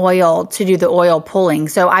ozonate an oil to do the oil pulling,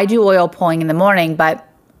 so I do oil pulling in the morning, but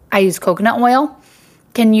I use coconut oil.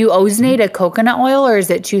 Can you ozonate a coconut oil, or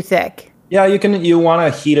is it too thick? Yeah, you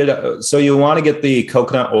want to heat it. So you want to get the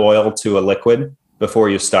coconut oil to a liquid before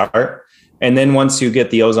you start. And then once you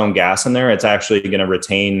get the ozone gas in there, it's actually going to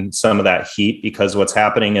retain some of that heat, because what's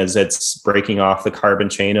happening is it's breaking off the carbon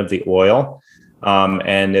chain of the oil.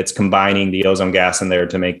 And it's combining the ozone gas in there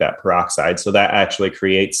to make that peroxide. So that actually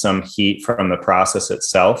creates some heat from the process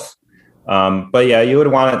itself. But yeah, you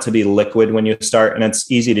would want it to be liquid when you start, and it's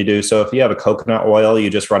easy to do. So if you have a coconut oil, you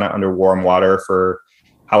just run it under warm water for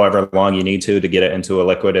however long you need to get it into a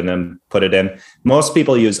liquid and then put it in. Most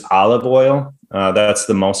people use olive oil. That's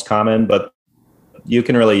the most common, but you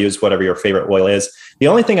can really use whatever your favorite oil is. The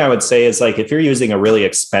only thing I would say is, like, if you're using a really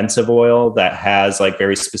expensive oil that has like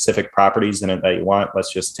very specific properties in it that you want,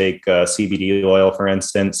 let's just take CBD oil, for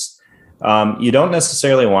instance. You don't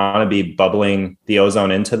necessarily want to be bubbling the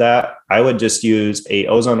ozone into that. I would just use a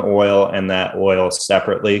ozone oil and that oil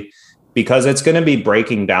separately, because it's going to be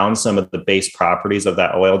breaking down some of the base properties of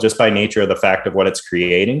that oil just by nature of the fact of what it's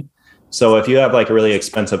creating. So if you have like a really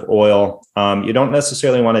expensive oil, you don't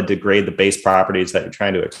necessarily want to degrade the base properties that you're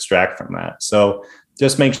trying to extract from that. So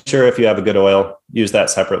just make sure if you have a good oil, use that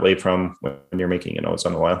separately from when you're making an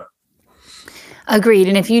ozone oil. Agreed.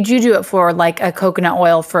 And if you do it for like a coconut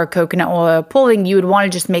oil for a coconut oil pulling, you would want to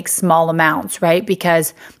just make small amounts, right?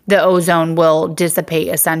 Because the ozone will dissipate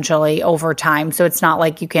essentially over time. So it's not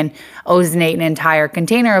like you can ozonate an entire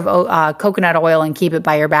container of coconut oil and keep it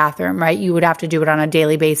by your bathroom, right? You would have to do it on a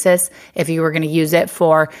daily basis if you were going to use it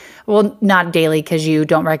for, well, not daily because you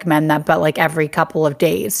don't recommend that, but like every couple of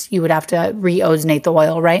days, you would have to re-ozonate the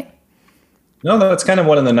oil, right? No, that's kind of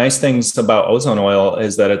one of the nice things about ozone oil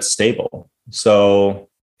is that it's stable. So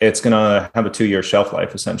it's going to have a 2-year shelf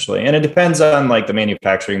life essentially. And it depends on like the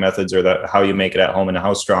manufacturing methods or how you make it at home and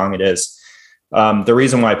how strong it is. The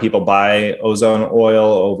reason why people buy ozone oil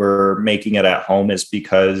over making it at home is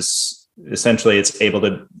because essentially it's able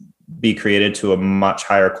to be created to a much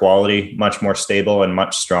higher quality, much more stable and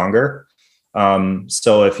much stronger.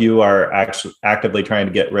 So if you are actually actively trying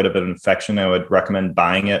to get rid of an infection, I would recommend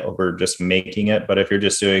buying it over just making it. But if you're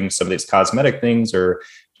just doing some of these cosmetic things or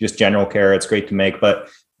just general care, it's great to make. But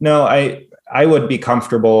no, I would be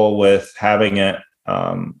comfortable with having it.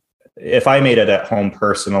 If I made it at home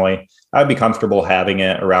personally, I'd be comfortable having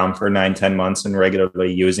it around for 9-10 months and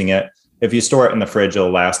regularly using it. If you store it in the fridge, it'll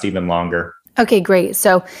last even longer. Okay, great.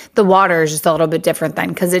 So the water is just a little bit different then,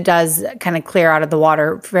 because it does kind of clear out of the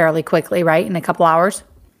water fairly quickly, right? In a couple hours?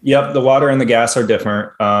 Yep. The water and the gas are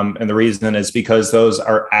different. And the reason is because those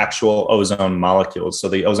are actual ozone molecules. So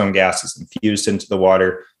the ozone gas is infused into the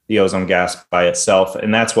water, the ozone gas by itself,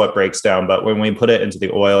 and that's what breaks down. But when we put it into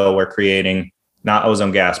the oil, we're creating not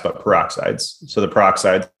ozone gas, but peroxides. So the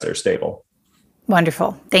peroxides are stable.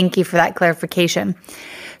 Wonderful. Thank you for that clarification.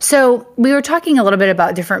 So we were talking a little bit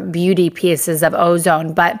about different beauty pieces of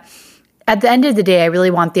ozone, but at the end of the day, I really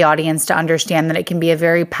want the audience to understand that it can be a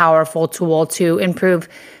very powerful tool to improve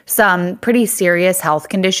some pretty serious health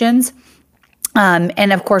conditions.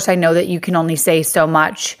 And of course, I know that you can only say so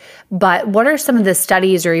much, but what are some of the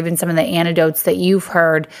studies or even some of the anecdotes that you've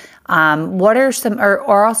heard? What are some,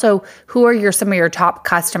 or also who are some of your top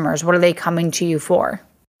customers? What are they coming to you for?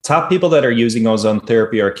 Top people that are using ozone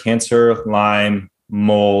therapy are cancer, Lyme,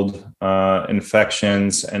 mold,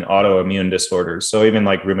 infections, and autoimmune disorders. So even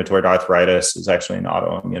like rheumatoid arthritis is actually an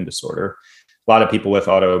autoimmune disorder. A lot of people with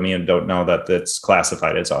autoimmune don't know that it's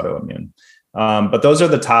classified as autoimmune. But those are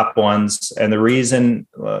the top ones. And the reason,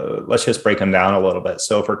 let's just break them down a little bit.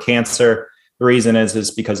 So for cancer, the reason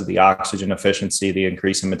is because of the oxygen efficiency, the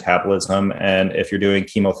increase in metabolism. And if you're doing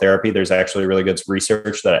chemotherapy, there's actually really good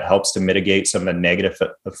research that it helps to mitigate some of the negative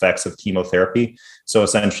effects of chemotherapy. So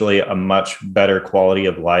essentially a much better quality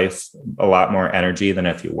of life, a lot more energy than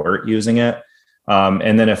if you weren't using it.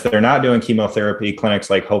 And then if they're not doing chemotherapy,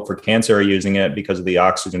 clinics like Hope for Cancer are using it because of the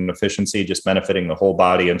oxygen efficiency, just benefiting the whole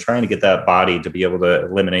body and trying to get that body to be able to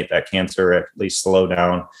eliminate that cancer, or at least slow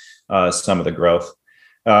down some of the growth.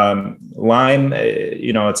 Lyme,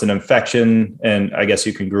 it's an infection, and I guess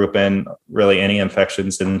you can group in really any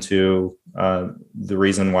infections into the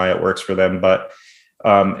reason why it works for them, but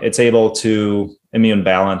it's able to immune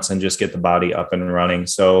balance and just get the body up and running.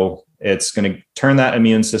 So it's going to turn that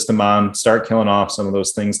immune system on, start killing off some of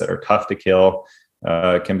those things that are tough to kill.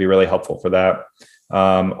 Can be really helpful for that.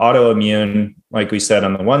 Autoimmune, like we said,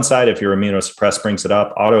 on the one side, if you're immunosuppressed, brings it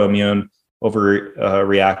up. Autoimmune,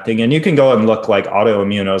 overreacting. And you can go and look like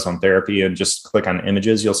autoimmune ozone therapy and just click on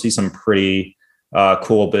images. You'll see some pretty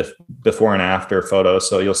cool before and after photos.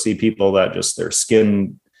 So you'll see people that just their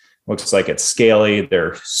skin looks like it's scaly.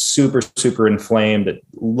 They're super, super inflamed. It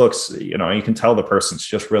looks, you can tell the person's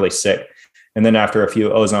just really sick. And then after a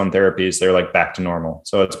few ozone therapies, they're like back to normal.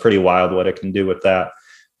 So it's pretty wild what it can do with that.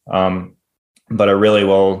 But it really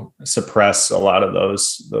will suppress a lot of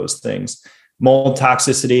those things. Mold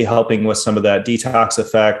toxicity, helping with some of that detox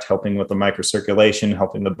effect, helping with the microcirculation,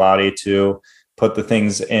 helping the body to put the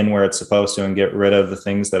things in where it's supposed to and get rid of the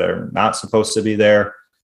things that are not supposed to be there.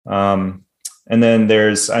 And then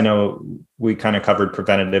I know we kind of covered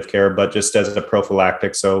preventative care, but just as a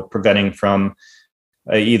prophylactic, so preventing from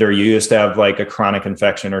either you used to have like a chronic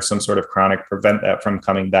infection or some sort of chronic, prevent that from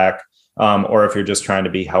coming back. Or if you're just trying to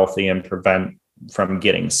be healthy and prevent from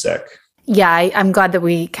getting sick. Yeah, I'm glad that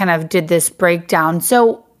we kind of did this breakdown.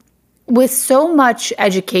 So with so much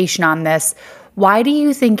education on this, why do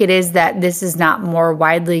you think it is that this is not more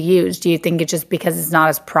widely used? Do you think it's just because it's not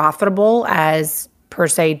as profitable as per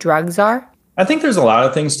se drugs are? I think there's a lot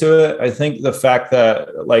of things to it. I think the fact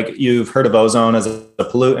that like you've heard of ozone as a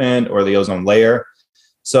pollutant or the ozone layer.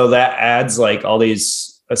 So that adds like all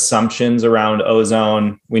these assumptions around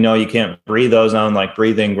ozone. We know you can't breathe ozone, like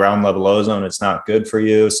breathing ground level ozone, it's not good for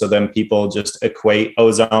you. So then people just equate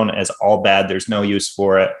ozone as all bad. There's no use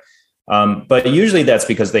for it. But usually that's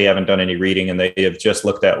because they haven't done any reading and they have just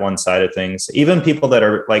looked at one side of things. Even people that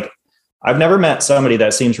are like, I've never met somebody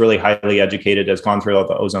that seems really highly educated, has gone through all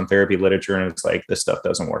the ozone therapy literature and it's like, this stuff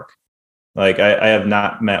doesn't work. Like I have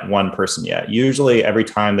not met one person yet. Usually every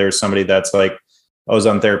time there's somebody that's like,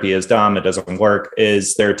 ozone therapy is dumb, it doesn't work,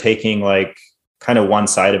 is they're taking like kind of one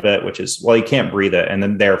side of it, which is, well, you can't breathe it. And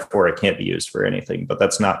then therefore it can't be used for anything, but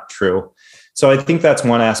that's not true. So I think that's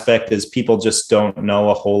one aspect is people just don't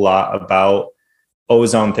know a whole lot about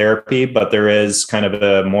ozone therapy, but there is kind of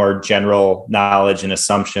a more general knowledge and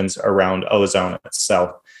assumptions around ozone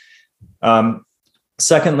itself.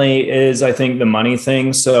 Secondly is I think the money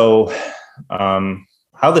thing. So,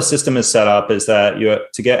 how the system is set up is that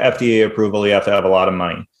to get FDA approval, you have to have a lot of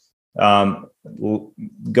money.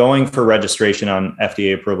 Going for registration on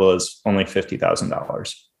FDA approval is only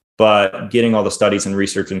 $50,000, but getting all the studies and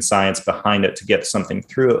research and science behind it to get something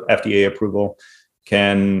through FDA approval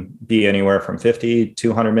can be anywhere from $50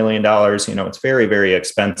 to $200 million. It's very, very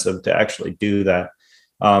expensive to actually do that.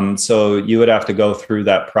 So you would have to go through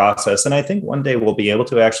that process. And I think one day we'll be able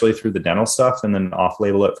to actually through the dental stuff and then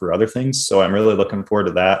off-label it for other things. So I'm really looking forward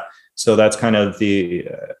to that. So that's kind of the,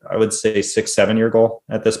 I would say 6-7 year goal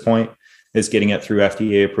at this point is getting it through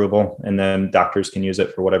FDA approval. And then doctors can use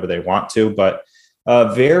it for whatever they want to, but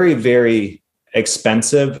very, very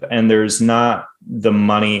expensive. And there's not the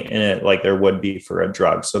money in it like there would be for a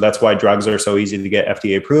drug. So that's why drugs are so easy to get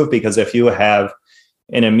FDA approved, because if you have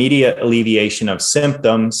an immediate alleviation of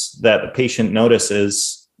symptoms that the patient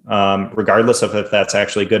notices, regardless of if that's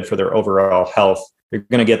actually good for their overall health, you're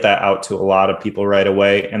going to get that out to a lot of people right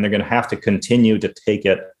away. And they're going to have to continue to take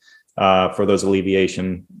it for those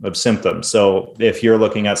alleviation of symptoms. So if you're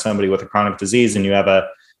looking at somebody with a chronic disease and you have a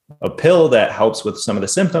pill that helps with some of the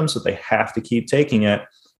symptoms, but they have to keep taking it,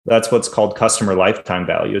 that's what's called customer lifetime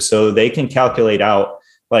value. So they can calculate out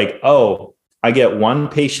like, oh, I get one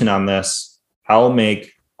patient on this, I'll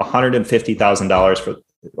make $150,000 for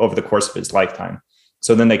over the course of his lifetime.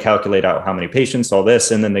 So then they calculate out how many patients, all this,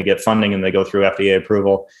 and then they get funding and they go through FDA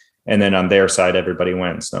approval. And then on their side, everybody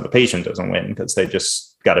wins. Now the patient doesn't win because they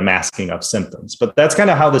just got a masking of symptoms. But that's kind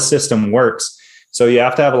of how the system works. So you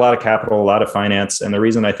have to have a lot of capital, a lot of finance. And the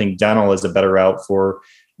reason I think dental is a better route for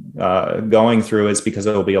going through is because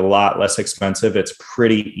it'll be a lot less expensive. It's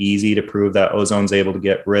pretty easy to prove that ozone's able to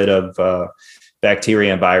get rid of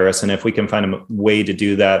bacteria and virus. And if we can find a way to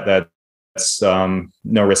do that, that's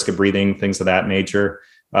no risk of breathing, things of that nature,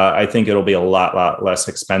 I think it'll be a lot less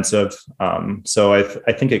expensive. So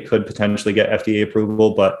I think it could potentially get FDA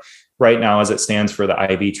approval, but right now, as it stands for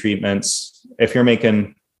the IV treatments, if you're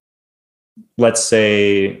making, let's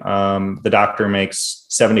say the doctor makes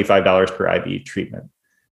 $75 per IV treatment,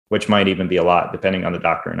 which might even be a lot depending on the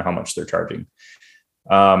doctor and how much they're charging.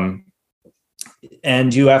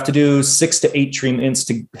 And you have to do 6 to 8 treatments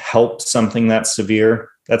to help something that's severe.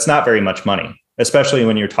 That's not very much money, especially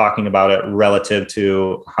when you're talking about it relative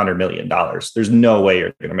to $100 million. There's no way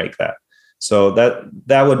you're going to make that. So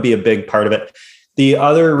that would be a big part of it. The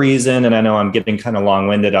other reason, and I know I'm getting kind of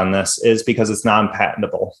long-winded on this, is because it's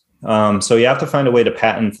non-patentable. So you have to find a way to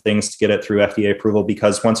patent things to get it through FDA approval,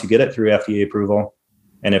 because once you get it through FDA approval,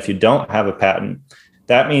 and if you don't have a patent,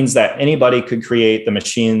 that means that anybody could create the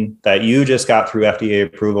machine that you just got through FDA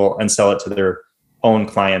approval and sell it to their own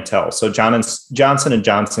clientele. So Johnson &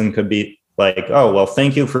 Johnson could be like, oh, well,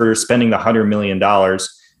 thank you for spending the $100 million.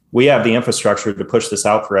 We have the infrastructure to push this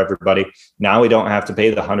out for everybody. Now we don't have to pay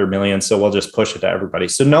the $100 million, so we'll just push it to everybody.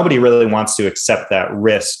 So nobody really wants to accept that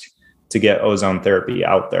risk to get ozone therapy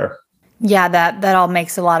out there. Yeah, that all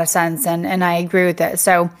makes a lot of sense. And I agree with it.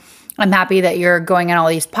 So I'm happy that you're going on all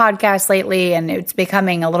these podcasts lately and it's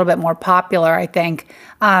becoming a little bit more popular, I think.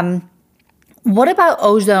 What about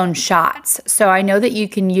ozone shots? So I know that you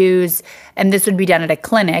can use, and this would be done at a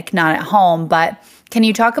clinic, not at home, but can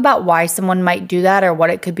you talk about why someone might do that or what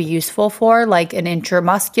it could be useful for, like an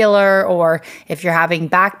intramuscular, or if you're having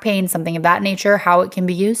back pain, something of that nature, how it can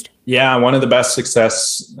be used? Yeah, one of the best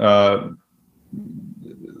success, not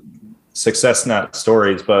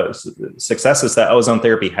stories, but successes that ozone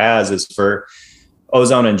therapy has is for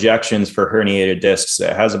ozone injections for herniated discs.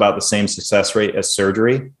 It has about the same success rate as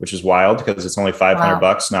surgery, which is wild because it's only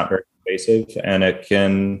 $500, not very invasive. And it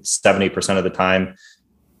can 70% of the time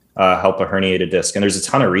help a herniated disc. And there's a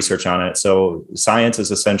ton of research on it. So science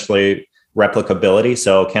is essentially replicability.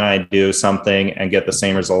 So can I do something and get the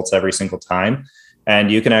same results every single time? And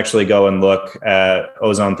you can actually go and look at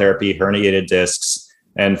ozone therapy, herniated discs,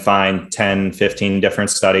 and find 10, 15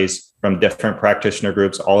 different studies from different practitioner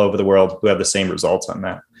groups all over the world who have the same results on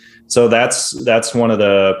that. So that's one of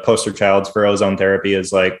the poster childs for ozone therapy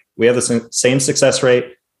is like, we have the same success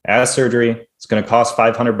rate as surgery. It's going to cost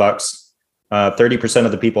 $500. 30%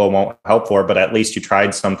 of the people it won't help for, but at least you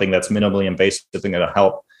tried something that's minimally invasive and going to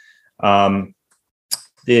help.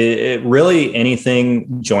 Really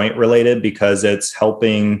anything joint related, because it's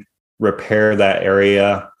helping repair that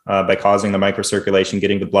area by causing the microcirculation,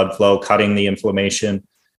 getting the blood flow, cutting the inflammation.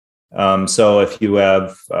 So if you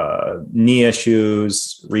have knee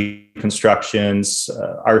issues, reconstructions,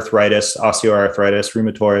 arthritis, osteoarthritis,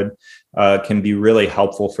 rheumatoid, can be really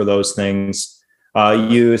helpful for those things.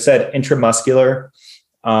 You said intramuscular,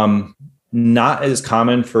 not as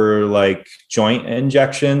common for like joint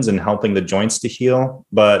injections and helping the joints to heal,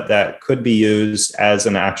 but that could be used as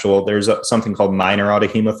an actual, there's something called minor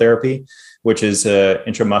autohemotherapy, which is an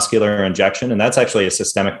intramuscular injection. And that's actually a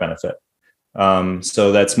systemic benefit.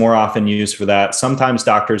 So that's more often used for that. Sometimes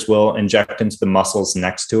doctors will inject into the muscles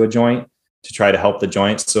next to a joint to try to help the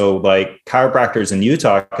joints. So like chiropractors in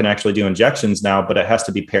Utah can actually do injections now, but it has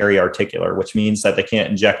to be periarticular, which means that they can't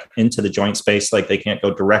inject into the joint space. Like they can't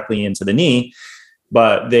go directly into the knee,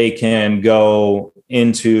 but they can go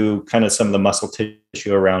into kind of some of the muscle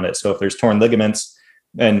tissue around it. So if there's torn ligaments,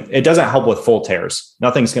 and it doesn't help with full tears.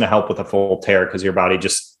 Nothing's going to help with a full tear because your body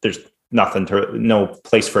there's no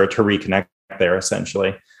place for it to reconnect there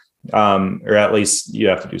essentially. Or at least you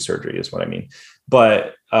have to do surgery is what I mean.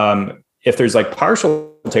 But if there's like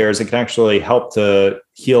partial tears, it can actually help to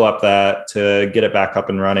heal up that, to get it back up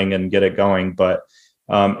and running and get it going. But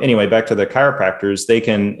anyway, back to the chiropractors, they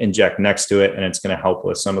can inject next to it and it's going to help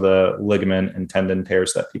with some of the ligament and tendon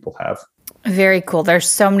tears that people have. Very cool. There's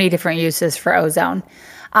so many different uses for ozone.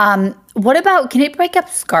 What about, can it break up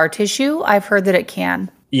scar tissue? I've heard that it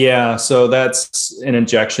can. Yeah, so that's an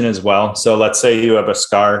injection as well. So let's say you have a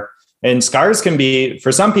scar, and scars can be,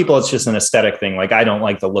 for some people, it's just an aesthetic thing. Like, I don't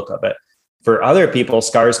like the look of it. For other people,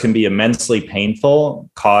 scars can be immensely painful,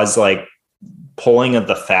 cause like pulling of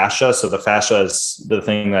the fascia. So the fascia is the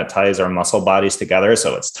thing that ties our muscle bodies together.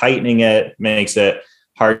 So it's tightening it, makes it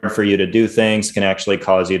hard for you to do things, can actually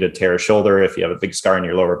cause you to tear a shoulder if you have a big scar in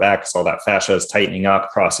your lower back. So all that fascia is tightening up,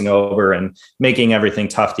 crossing over, and making everything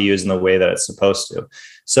tough to use in the way that it's supposed to.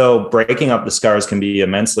 So breaking up the scars can be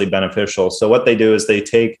immensely beneficial. So what they do is they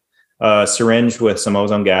take a syringe with some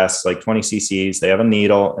ozone gas, like 20 cc's, they have a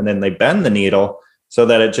needle, and then they bend the needle so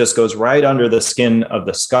that it just goes right under the skin of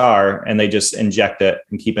the scar, and they just inject it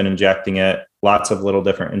and keep injecting it, lots of little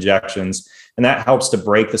different injections. And that helps to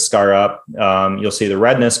break the scar up. You'll see the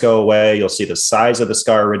redness go away. You'll see the size of the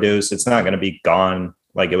scar reduce. It's not going to be gone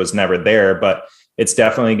like it was never there, but it's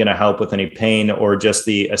definitely going to help with any pain, or just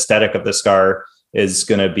the aesthetic of the scar is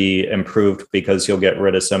going to be improved because you'll get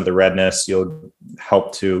rid of some of the redness. You'll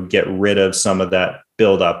help to get rid of some of that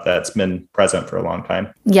buildup that's been present for a long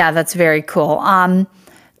time. Yeah, that's very cool.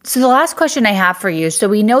 So the last question I have for you, so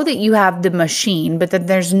we know that you have the machine, but then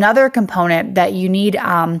there's another component that you need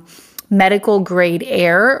medical grade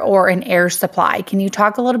air or an air supply. Can you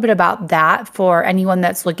talk a little bit about that for anyone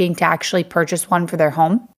that's looking to actually purchase one for their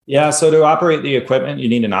home? Yeah, so to operate the equipment, you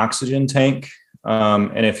need an oxygen tank.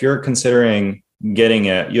 And if you're considering getting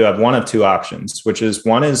it, you have one of two options,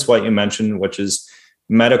 one is what you mentioned, which is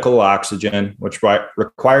medical oxygen, which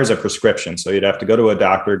requires a prescription. So you'd have to go to a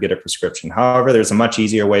doctor, get a prescription. However, there's a much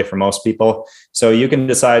easier way for most people. So you can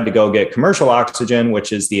decide to go get commercial oxygen,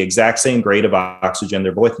 which is the exact same grade of oxygen.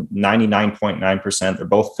 They're both 99.9%. They're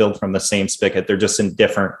both filled from the same spigot. They're just in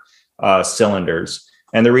different cylinders.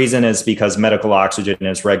 And the reason is because medical oxygen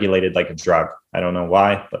is regulated like a drug. I don't know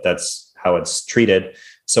why, but that's how it's treated.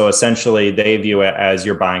 So essentially, they view it as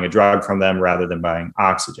you're buying a drug from them rather than buying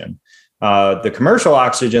oxygen. The commercial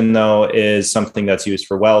oxygen, though, is something that's used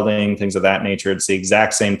for welding, things of that nature. It's the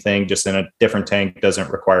exact same thing, just in a different tank,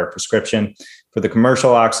 doesn't require a prescription. For the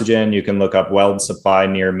commercial oxygen, you can look up weld supply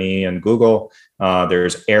near me and Google.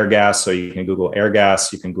 There's Airgas, so you can Google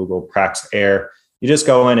Airgas. You can Google Praxair. You just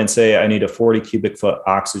go in and say, I need a 40 cubic foot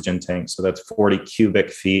oxygen tank. So that's 40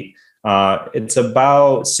 cubic feet. It's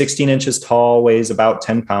about 16 inches tall, weighs about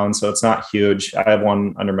 10 pounds. So it's not huge. I have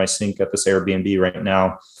one under my sink at this Airbnb right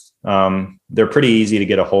now. They're pretty easy to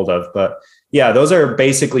get a hold of, but yeah, those are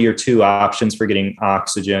basically your two options for getting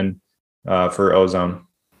oxygen for ozone.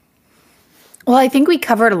 Well, I think we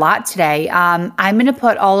covered a lot today. I'm going to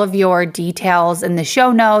put all of your details in the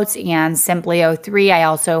show notes, and Simply O3. I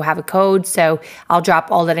also have a code, so I'll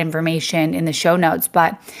drop all that information in the show notes.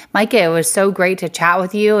 But Micah, it was so great to chat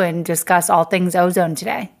with you and discuss all things ozone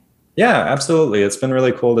today. Yeah, absolutely. It's been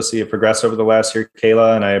really cool to see it progress over the last year,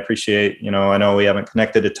 Kayla. And I appreciate, I know we haven't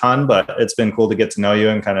connected a ton, but it's been cool to get to know you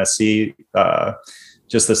and kind of see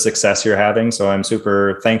just the success you're having. So I'm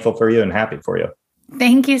super thankful for you and happy for you.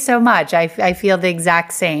 Thank you so much. I feel the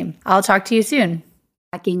exact same. I'll talk to you soon.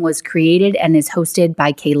 Hacking was created and is hosted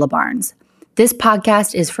by Kayla Barnes. This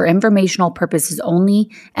podcast is for informational purposes only,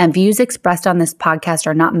 and views expressed on this podcast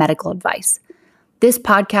are not medical advice. This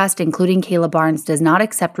podcast, including Kayla Barnes, does not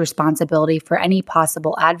accept responsibility for any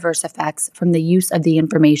possible adverse effects from the use of the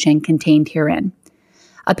information contained herein.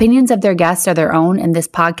 Opinions of their guests are their own, and this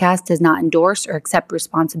podcast does not endorse or accept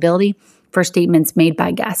responsibility for statements made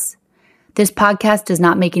by guests. This podcast does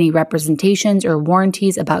not make any representations or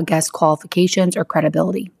warranties about guest qualifications or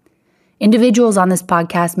credibility. Individuals on this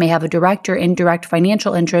podcast may have a direct or indirect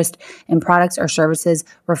financial interest in products or services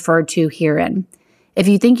referred to herein. If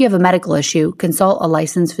you think you have a medical issue, consult a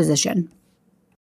licensed physician.